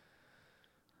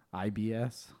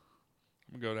 IBS.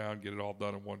 I'm gonna go down and get it all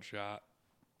done in one shot.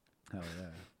 Hell yeah.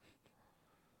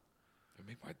 It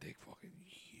make my dick fucking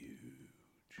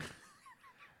huge.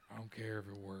 I don't care if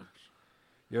it works.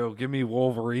 Yo, give me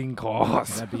Wolverine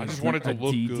claws. That'd be I just a want it to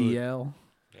look good. DDL,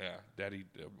 Yeah, daddy.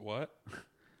 What?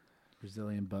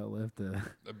 Brazilian butt lift,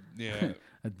 Yeah,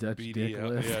 a Dutch dick BDL.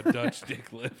 lift. Yeah, Dutch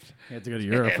dick lift. You have to go to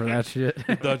Europe for that shit.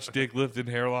 Dutch dick lift and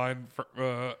hairline.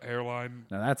 Hairline.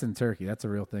 Now that's in Turkey. That's a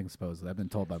real thing, supposedly. I've been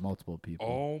told by multiple people.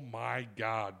 Oh my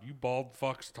god, you bald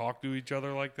fucks talk to each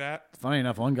other like that? Funny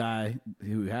enough, one guy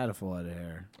who had a full head of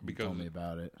hair Because- told me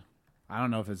about it. I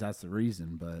don't know if that's the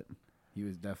reason, but he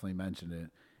was definitely mentioned it.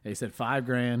 He said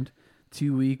 $5,000,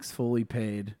 2 weeks fully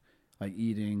paid, like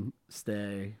eating,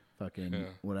 stay, fucking Yeah.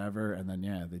 whatever, and then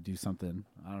they do something.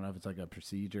 I don't know if it's like a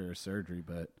procedure or surgery,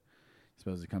 but you're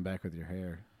supposed to come back with your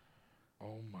hair.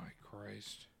 Oh my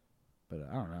Christ. But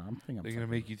I don't know. I'm thinking They gonna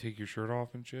make you take your shirt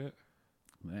off and shit?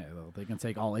 they can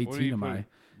take all What do 18 you of put- my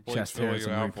Blake's chest filling hairs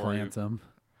it and out for you. replant them.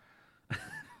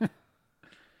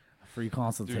 Free Dude,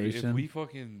 consultation. if we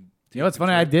fucking You know what's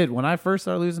funny? I did when I first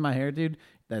started losing my hair, dude.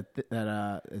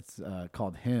 It's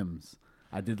called Hims.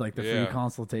 I did like the Yeah. free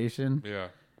consultation, Yeah.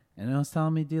 and it was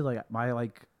telling me, dude, like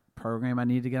my program I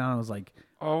need to get on was like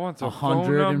Oh, I want a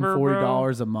phone number, bro.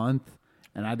 $140 a month,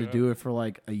 and I had to do it for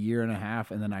like a year and a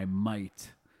half, and then I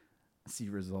might see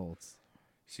results.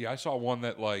 See, I saw one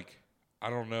that I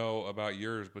don't know about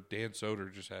yours, but Dan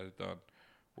Soder just had it done,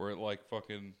 where it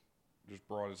fucking just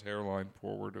brought his hairline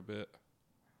forward a bit.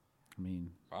 I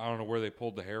mean, I don't know where they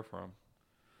pulled the hair from,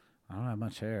 I don't have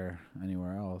much hair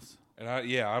anywhere else. and I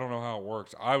don't know how it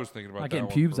works. I was thinking about Not that getting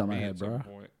one pubes for on my me head, at some bro.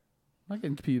 point. I'm not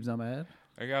getting pubes on my head.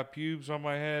 I got pubes on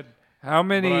my head. How But I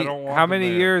many don't want how them many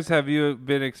there. years have you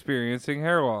been experiencing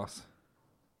hair loss?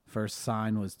 First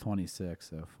sign was 26,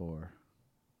 so 4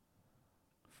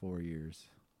 years.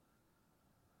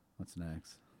 What's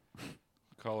next?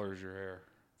 Color is your hair.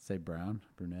 Say brown,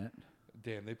 brunette.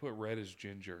 Damn, they put red as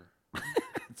ginger.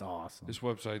 It's awesome. This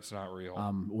website's not real.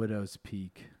 Widow's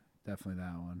Peak, definitely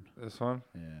that one. This one?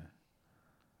 Yeah,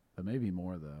 but maybe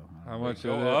more though. I How don't know. much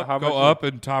Go is it? up, How go much up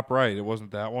and top right. It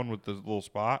wasn't that one with the little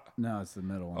spot. No, it's the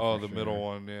middle one. Oh, for the sure. middle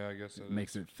one. Yeah, I guess It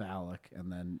makes it phallic,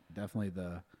 and then definitely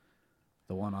the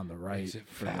one on the right. Makes it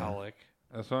for the- phallic.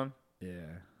 This one? yeah,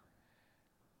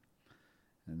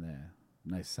 and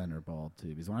nice center bald too.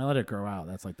 Because when I let it grow out,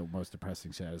 that's like the most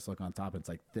depressing shit. I just look on top, and it's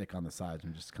like thick on the sides,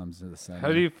 and it just comes to the center.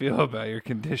 How do you feel about your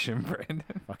condition, Brandon?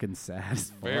 Fucking sad.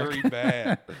 As fuck. Very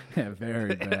bad. Yeah,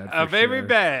 very bad. Very sure.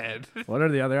 bad. What are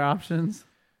the other options?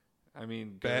 I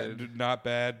mean, Bad, good. not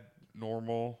bad.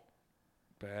 Normal,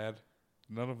 bad.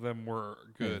 None of them were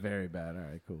Yeah, good. very bad. All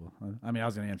right, cool. I mean, I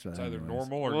was gonna answer that. It's either anyways.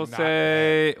 normal or We'll not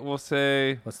say. What's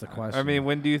the question? I mean,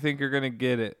 when do you think you're gonna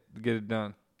get it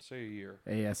done? bad. Say a year.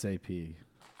 ASAP.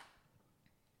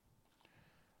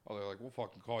 Oh, they're like, we'll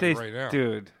fucking call They- you right now.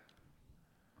 Dude,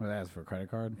 What that is for a credit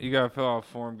card? you gotta fill out a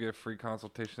form, get a free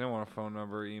consultation. They want a phone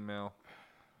number, email.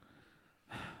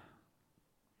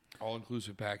 All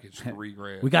inclusive package,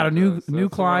 $3,000. We got a new That's the one I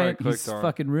client. clicked He's on.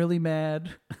 fucking really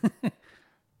mad.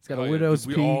 He's got Oh, a yeah, widow's did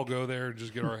peak. we all go there and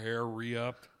just get our hair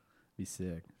re-upped? Be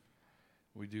sick.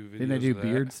 We do videos Didn't they do of that.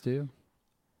 beards too?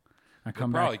 I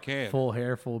come probably back can. full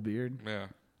hair, full beard. Yeah.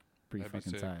 Pretty That'd be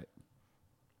fucking sick. tight.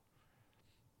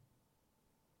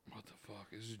 What the fuck?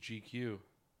 This is GQ.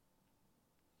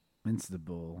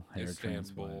 Instabull hair transplant.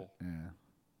 Istanbul. Yeah.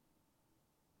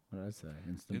 What did I say?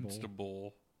 Instabull.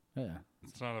 Instabull. Yeah.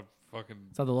 It's not a fucking.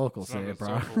 That's how the locals It's say not it, a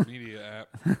bro. social media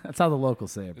app. That's how the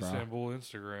locals say it, bro. Istanbul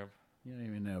Instagram. You don't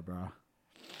even know, bro.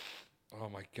 Oh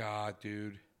my god,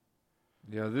 dude.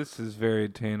 Yeah, this is very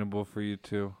attainable for you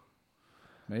too.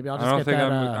 Maybe I'll I just don't get think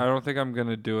that. I don't think I'm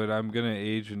gonna do it. I'm gonna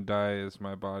age and die as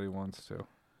my body wants to.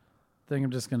 Think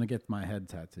I'm just gonna get my head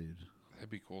tattooed. That'd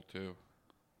be cool too.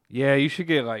 Yeah, you should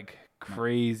get like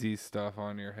crazy stuff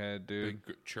on your head, dude.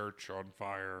 Big church on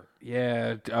fire.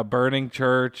 Yeah, a burning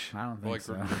church. I don't think Like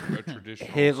so. a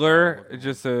traditional Hitler, style.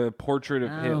 just a portrait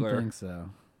of I Hitler. don't think so.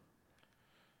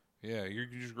 Yeah, you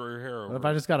can just grow your hair What over. if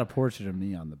I just got a portrait of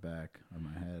me on the back of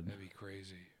my head? That'd be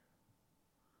crazy.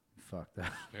 Fuck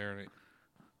that. Staring at.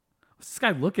 What's this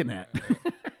guy looking at?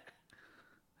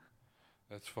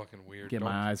 That's fucking weird. Get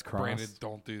my eyes crossed. Brandon,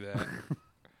 don't do that.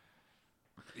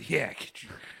 Yeah,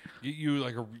 you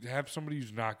like have somebody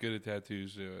who's not good at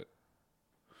tattoos do it.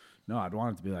 No, I'd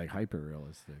want it to be like hyper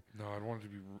realistic. No, I'd want it to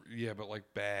be but like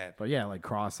bad. But yeah, like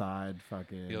cross-eyed,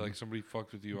 fucking. Yeah, like somebody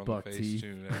fucked with you on buck the teeth.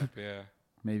 Facetune app. Yeah.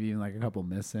 maybe even like a couple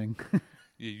missing.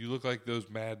 Yeah, you look like those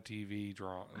Mad TV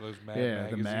drawing. Those Mad Yeah,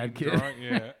 the magazine Mad Kid. drawing.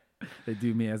 Yeah. They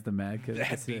do me as the mad kid.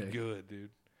 That'd be Sick. good, dude.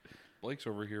 Blake's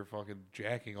over here fucking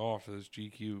jacking off to this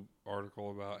GQ article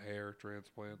about hair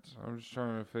transplants. I'm just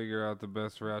trying to figure out the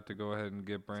best route to go ahead and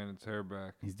get Brandon's hair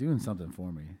back. He's doing something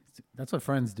for me. That's what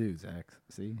friends do, Zach.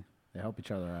 See, they help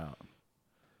each other out.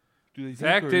 Do they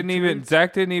Zach didn't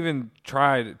even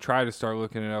try to start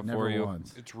looking it up Never for you.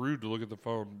 once. It's rude to look at the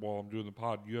phone while I'm doing the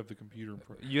pod. You have the computer in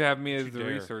front. You have me Don't as you the dare.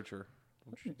 researcher.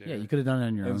 Don't you Yeah, dare. you could have done it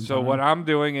on your own. And so time. what I'm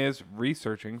doing is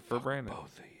researching for Brandon.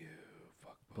 Both of you.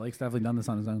 Fuck Blake's definitely done this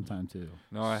on his own time too.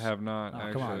 No, I have not Oh,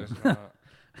 actually. come on. both.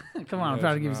 Not- Come on, I'm Yes,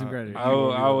 trying to give you some not. credit. I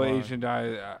will, I will You Asian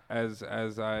die as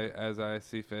I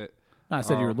see fit. No, I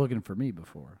said you were um, looking for me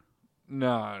before.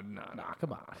 No. Nah,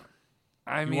 come on.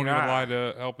 I You mean, won't even lie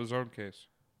to help his own case.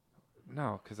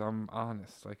 no, because I'm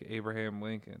honest, like Abraham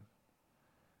Lincoln.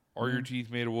 Are your teeth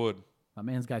made of wood? My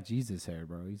man's got Jesus hair,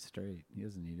 bro. He's straight. He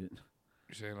doesn't need it.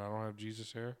 You're saying I don't have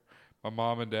Jesus hair? My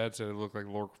mom and dad said it looked like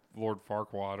Lord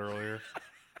Farquaad earlier.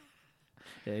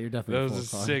 Yeah, you're That definitely. was a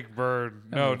full card. sick burn.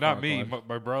 That No, was not me. Farquaad.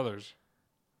 My brothers.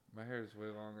 My hair is way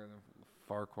longer than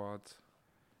Farquaad's.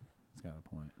 He's got a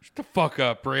point. Shut the fuck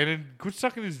up, Brandon. Quit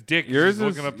sucking his dick. 'cause Yours he's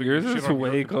is looking up the yours shit is on your way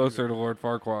computer. closer to Lord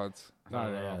Farquaad's.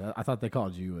 I thought they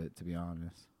called you it, to be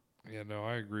honest. Yeah, no,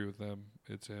 I agree with them.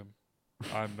 It's him.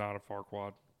 I'm not a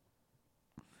Farquaad.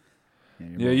 Yeah,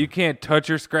 your Yeah, mom- you can't touch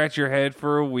or scratch your head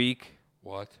for a week.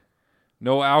 What?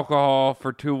 No alcohol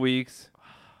for 2 weeks.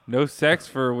 No sex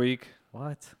for a week.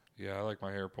 What? Yeah, I like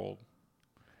my hair pulled.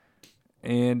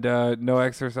 And no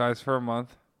exercise for a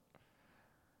month.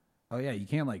 Oh yeah, you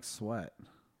can't like sweat.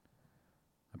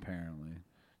 Apparently.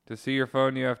 To see your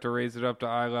phone, you have to raise it up to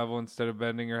eye level instead of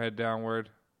bending your head downward.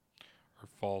 Or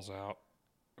falls out.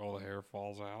 All the hair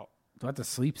falls out. Do I have to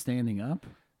sleep standing up?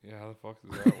 Yeah, how the fuck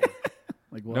does that work?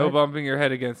 Like what? No bumping your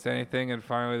head against anything. And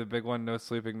finally, the big one, no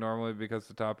sleeping normally because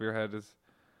the top of your head is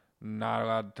not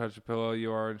allowed to touch a pillow.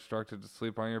 You are instructed to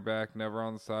sleep on your back, never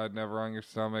on the side, never on your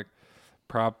stomach,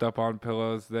 propped up on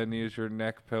pillows. Then use your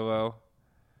neck pillow,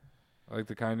 like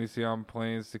the kind you see on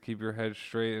planes, to keep your head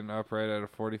straight and upright at a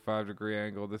 45-degree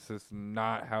angle. This is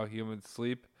not how humans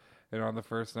sleep. And on the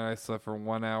first night, I slept for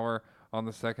 1 hour. On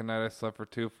the second night, I slept for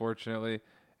 2. Fortunately,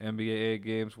 NBA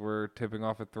games were tipping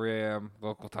off at 3 a.m.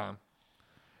 local time.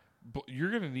 But you're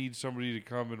going to need somebody to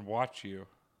come and watch you.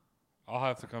 I'll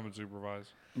have to come and supervise.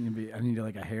 I need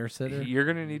like a hair sitter. You're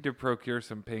going to need to procure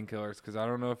some painkillers because I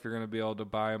don't know if you're going to be able to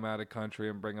buy them out of country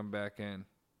and bring them back in.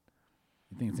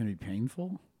 You think it's gonna be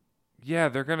painful? Yeah,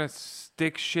 they're going to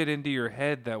stick shit into your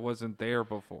head that wasn't there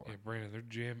before. Hey, Brandon,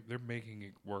 they're making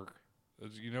it work.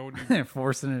 You know when you, They're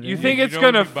forcing it You in. think you it's know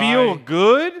going to when you feel buy-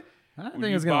 good? I don't when think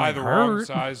you it's gonna buy like, the wrong hurt.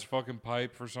 size fucking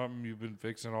pipe for something you've been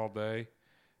fixing all day,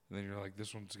 and then you're like,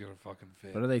 this one's going to fucking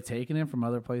fit. But are they taking it from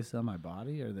other places on my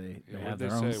body, or they Yeah, have what'd they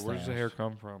their own say? Where does the stash? hair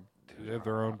come from? Do they have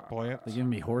their own plants? They giving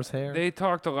me horse hair? They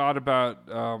talked a lot about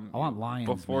I want lions.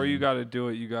 before man. you got to do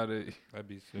it, you got to. That'd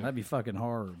be sick. That'd be fucking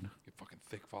hard. Get fucking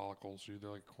thick follicles, dude. They're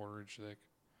like a quarter-inch thick.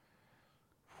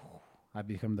 I'd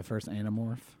become the first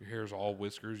Animorph. Your hair's all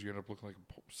whiskers. You end up looking like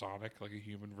Sonic, like a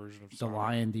human version of The Sonic.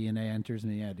 lion DNA enters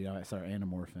me. Yeah, dude, I start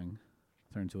animorphing.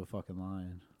 Turn into a fucking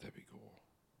lion. That'd be cool.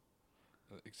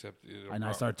 Except, And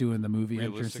I start doing the movie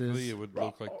realistically, entrances. it would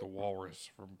look like the walrus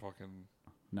from fucking.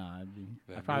 Nah,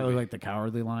 That I'd probably movie. look like the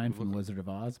cowardly lion Would from look- Wizard of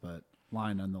Oz, but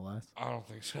lion nonetheless. I don't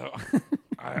think so.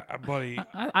 Buddy,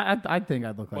 I think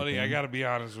I'd look like buddy, I him. got to be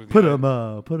honest with you. Put him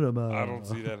up. Put him up. I don't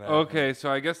see that happening. Okay, so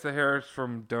I guess the hair is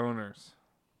from donors.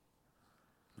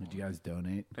 Did you guys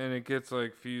donate? And it gets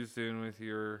like fused in with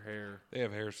your hair. They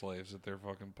have hair slaves that they're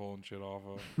fucking pulling shit off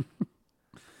of.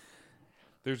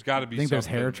 There's got to be Think there's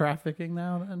something. hair trafficking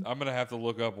now? Then I'm gonna have to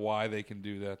look up why they can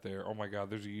do that there. Oh my god,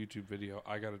 there's a YouTube video.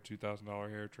 I got a $2,000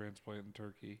 hair transplant in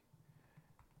Turkey.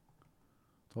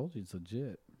 told you it's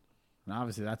legit. And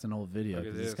obviously that's an old video Look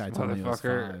at because this this guy told me he was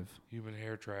motherfucker. 5. Human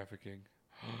hair trafficking.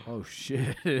 Oh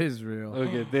shit, it is real.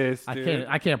 Look at this, dude.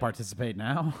 I can't participate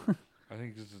now. I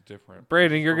think this is different.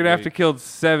 Brandon, This is you're for going to have to wigs. kill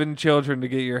 7 children to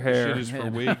get your This hair. shit is for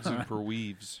wigs and for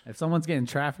weaves. If someone's getting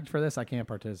trafficked for this, I can't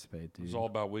participate, dude. It's all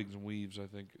about wigs and weaves. I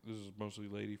think this is mostly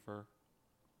lady fur.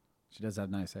 She does have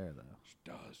nice hair though. She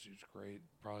does. She's great.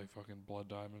 Probably fucking blood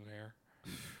diamond hair.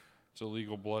 It's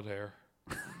illegal blood hair.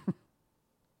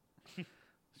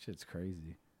 Shit's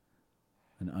crazy.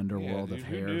 An underworld dude, of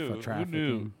who hair knew? for Who trafficking.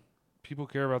 knew? People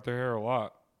care about their hair a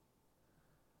lot.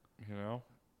 You know?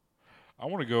 I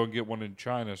want to go and get one in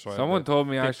China. So Someone I told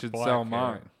me I thick should black sell hair.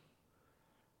 mine.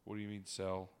 What do you mean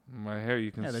sell? My hair,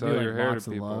 you can Yeah, they sell do like your hair locks to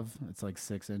of people. love. It's like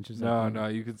 6 inches. I No, think. no,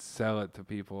 you could sell it to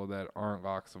people that aren't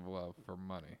locks of love for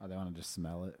money. Oh, they want to just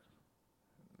smell it.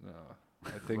 No,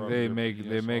 I think Rub they your make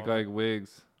penis like on it.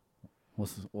 wigs.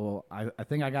 Well, I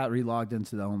think I got relogged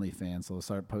into the OnlyFans, so we'll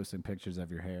start posting pictures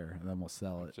of your hair, and then we'll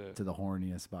sell it That's it. to the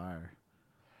horniest buyer.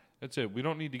 That's it. We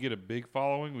don't need to get a big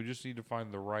following. We just need to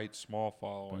find the right small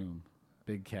following. Boom,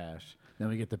 big cash. Then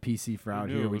we get the PC for Who out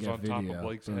knew here. it We was get on video. top of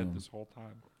Blake's Boom. head this whole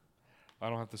time. I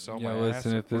don't have to sell Yeah, my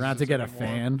listen, ass. if We're this gonna have to is get a anymore.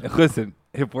 fan. Listen,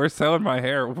 if we're selling my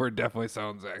hair, we're definitely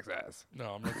selling Zach's ass.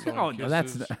 No, I'm not selling Oh no,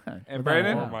 that's kisses And Brandon.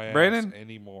 Brandon? or my ass Brandon?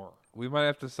 anymore. We might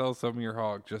have to sell some of your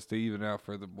hog just to even out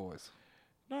for the boys.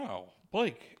 No,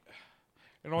 Blake.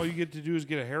 And all you get to do is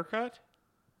get a haircut?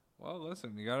 Well,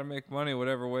 listen, you got to make money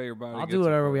whatever way your body I'll gets do it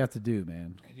whatever for. we have to do,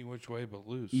 man. Any which way but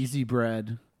loose. Easy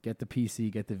bread. Get the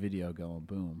PC. Get the video going.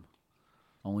 Boom.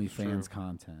 OnlyFans true.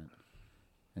 content.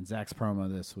 And Zach's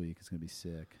promo this week is gonna be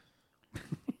sick.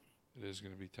 It is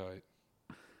going to be tight.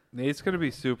 Nate's going to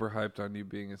be super hyped on you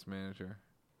being his manager.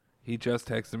 He just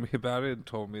texted me about it and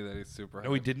told me that he's super hyped.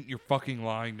 No, he didn't. You're fucking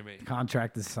lying to me.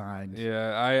 Contract is signed.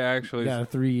 Yeah, I We actually... got a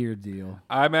 3-year deal.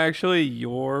 I'm actually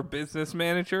your business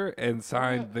manager and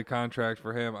signed the contract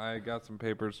for him. I got some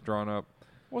papers drawn up.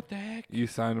 What the heck? You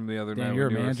signed them the other night Damn, you're a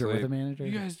when you were manager with asleep. a manager.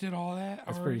 You guys did all that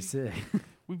That's already? pretty sick.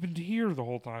 We've been here the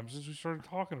whole time since we started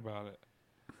talking about it.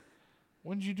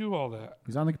 When did you do all that?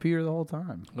 He's on the computer the whole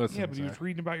time. Listen, Yeah, but he was Zach,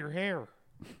 reading about your hair.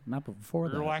 Not before Or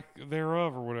that. your lack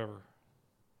thereof or whatever.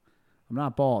 I'm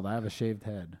not bald. I have a shaved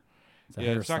head. It's a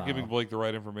Yeah, it's not hairstyle. giving Blake the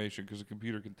right information because the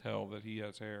computer can tell that he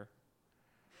has hair.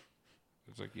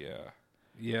 It's like, yeah.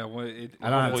 yeah, well, I don't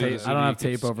have Hopefully tape. this I don't have idiot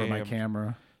tape gets over my scammed.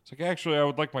 camera. It's like, actually, I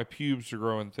would like my pubes to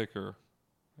grow in thicker.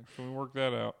 Like, can we work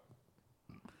that out?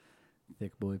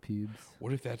 Thick boy pubes.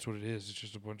 What if that's what it is? It's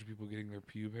just a bunch of people getting their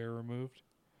pube hair removed?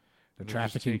 The And they're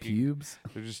just trafficking taking- pubes.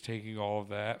 They're just taking all of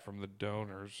that from the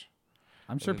donors.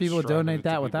 I'm sure then people would strapping donate it to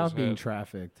that without people's being head.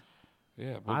 trafficked.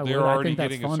 Yeah, I but would. they're I already think that's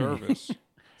getting a funny. service.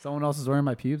 Someone else is wearing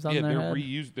my pubes on Yeah, their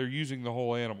head. they're using the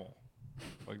whole animal,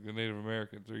 like the Native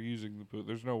Americans. They're using the poop.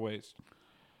 There's no waste.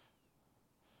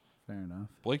 Fair enough.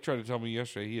 Blake tried to tell me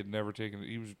yesterday he had never taken.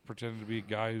 He was pretending to be a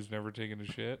guy who's never taken a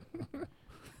shit.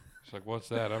 It's like, what's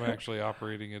that? I'm actually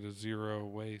operating at a zero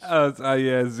waste.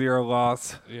 yeah, zero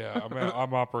loss. Yeah,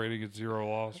 I'm operating at zero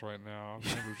loss right now. I've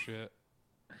never shit.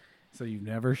 So you've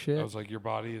never shit? I was like, your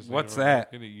body is. What's Native that?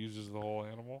 American, it uses the whole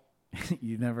animal.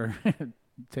 You've never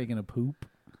taken a poop?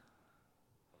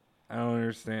 I don't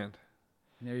understand.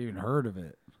 Never even heard of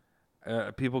it.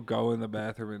 People go in the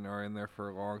bathroom and are in there for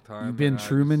a long time. You've been and I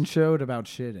Truman just- showed about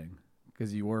shitting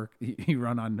because you work. You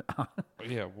run on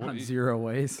Yeah, on zero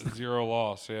waste. zero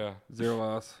loss. Yeah. Zero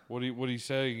loss. What he's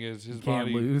saying is his You can't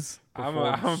body lose. I'm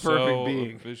performs a perfect so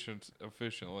being.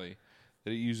 efficiently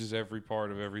that it uses every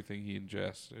part of everything he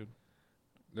ingests, dude.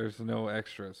 There's no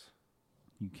extras.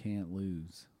 You can't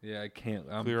lose. Yeah, I can't.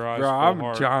 I'm, Clear eyes, bro, full I'm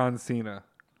heart. John Cena.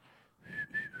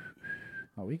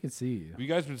 Oh, we can see you. Have you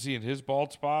guys been seeing his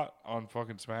bald spot on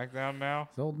fucking SmackDown now?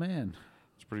 It's old man.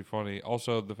 It's pretty funny.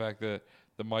 Also, the fact that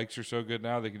the mics are so good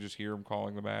now, they can just hear him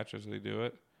calling the match as they do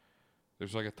it.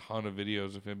 There's like a ton of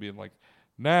videos of him being like,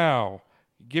 now,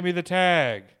 give me the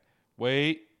tag.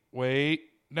 Wait,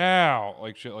 now.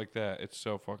 Like shit like that. It's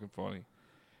so fucking funny.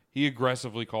 He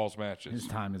aggressively calls matches His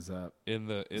time is up. in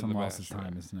the Someone match. else's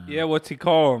time is now. Yeah, what's he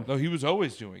call him? No, he was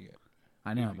always doing it.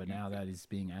 I know, but now that he's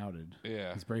being outed,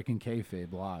 Yeah. he's breaking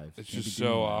kayfabe live. It's Can't just be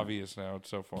doing so that. obvious now. It's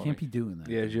so funny. Can't be doing that.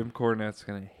 Yeah, Jim Cornette's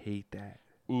gonna hate that.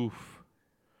 Oof.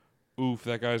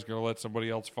 That guy's going to let somebody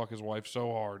else fuck his wife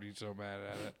so hard. He's so mad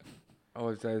at it. Oh,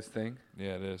 is that his thing?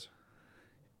 Yeah, it is.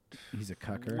 He's a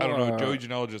cucker. I don't know. Uh, Joey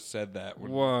Janela just said that.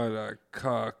 When What a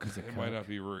cuck! it might not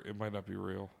be. It might not be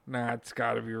real. Nah, it's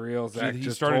got to be real. See, Zach he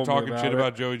just started told me talking shit it.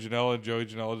 about Joey Janela, and Joey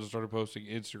Janela just started posting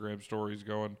Instagram stories,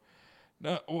 going,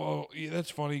 "No, well, yeah,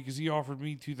 that's funny because he offered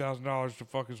me $2,000 to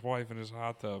fuck his wife in his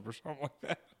hot tub or something like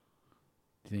that."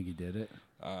 Do you think he did it?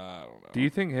 I don't know. Do you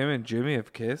think him and Jimmy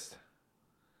have kissed?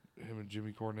 Him and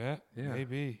Jimmy Cornette? Yeah.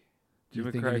 Maybe. Do you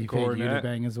Jimmy think if Craig he paid you to Cornette.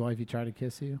 bang his wife, he'd try to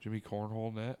kiss you? Jimmy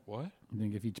Cornhole Net? What? You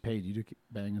think if he paid you to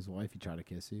bang his wife, he'd try to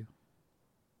kiss you?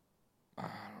 I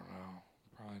don't know.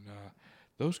 Probably not.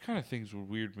 Those kind of things would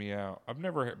weird me out. I've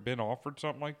never been offered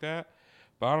something like that,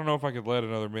 but I don't know if I could let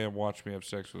another man watch me have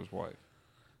sex with his wife.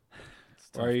 It's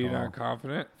a tough Are you call. not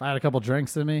confident? If I had a couple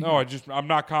drinks in me, No, I'm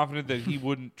not confident that he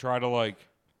wouldn't try to like.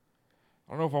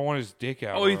 I don't know if I want his dick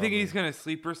out. Oh, you around think me. he's gonna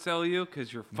sleeper cell you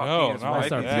because you're fucking No, his no, wife? He's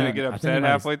start gonna doing get I think upset he might-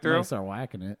 halfway through. might start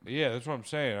whacking it. Yeah, that's what I'm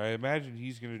saying. I imagine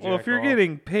he's gonna. Well, jack if you're off.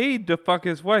 getting paid to fuck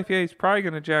his wife, yeah, he's probably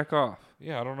gonna jack off.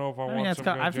 Yeah, I don't know if I, I want. mean, that's some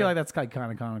kind, guy I feel like that's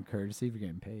kind of common courtesy if you're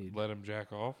getting paid. let him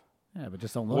jack off. Yeah, but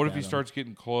just don't look. What if at he him. starts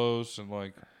getting close and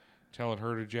like telling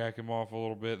her to jack him off a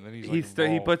little bit, and then he's like He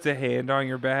involved? puts a hand on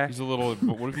your back. He's a little.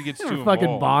 But what if he gets too fucking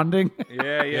involved? bonding? Yeah,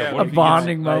 Yeah, yeah. what A if he gets,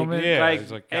 bonding like, moment? Yeah, Like,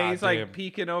 he's like, and he's like "God damn,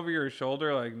 peeking over your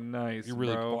shoulder, like, nice, you're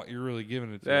really, bro. you're really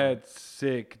giving it to him. That's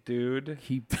sick, dude.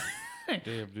 Keep,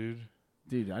 Damn, dude.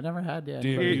 dude. I never had that.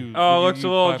 Damn, Anybody, you. Oh, look at looks you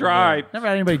a little clapping dry. down. never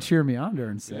had anybody cheer me on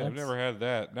during sex. Yeah, I've never had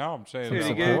that. Now I'm saying Dude, that.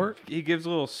 Support? he gives a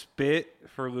little spit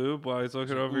for lube while he's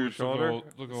looking over Ooh, your it's looking a shoulder.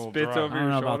 little- looking a little Spits dry. over I don't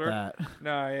your know shoulder. about that.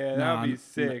 Nah, yeah, No, that would be I'm-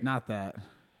 sick. Not that.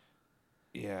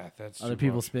 Yeah, that's Other too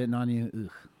people much. spitting on you.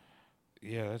 Ugh,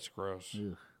 Yeah, that's gross.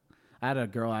 ugh. I had a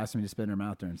girl ask me to spit in her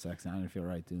mouth during sex, and I didn't feel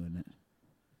right doing it.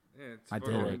 Yeah, it's I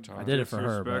did fucking it. time. I did it for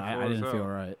her, but disrespectful I as didn't hell. feel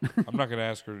right. I'm not gonna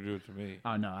ask her to do it to me.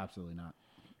 Oh no, absolutely not.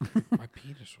 My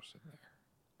penis was in there.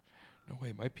 No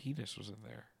way, my penis was in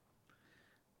there.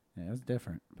 Yeah, it was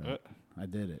different, but Uh. I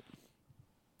did it.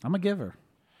 I'm a giver.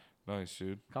 Nice,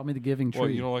 dude. Call me the giving tree.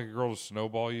 What, you don't like a girl to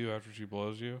snowball you after she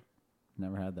blows you?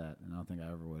 Never had that, and I don't think I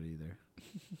ever would either.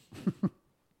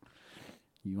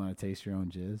 You want to taste your own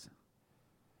jizz?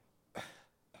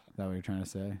 Is that what you're trying to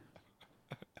say?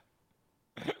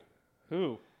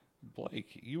 Who?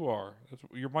 Blake, you are.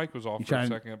 Your mic was off You for a trying,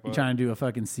 second, you but trying to do a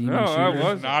fucking semen No, I shooter? you're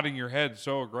wasn't. nodding your head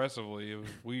so aggressively. It was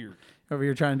weird. Over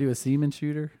here trying to do a semen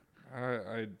shooter?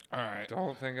 I All right.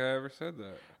 don't think I ever said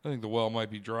that. I think the well might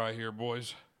be dry here,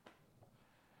 boys.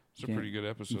 It's a Can't- pretty good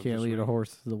episode. You can't this lead a week.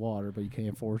 horse to the water, but you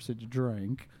can't force it to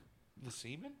drink. The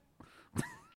semen?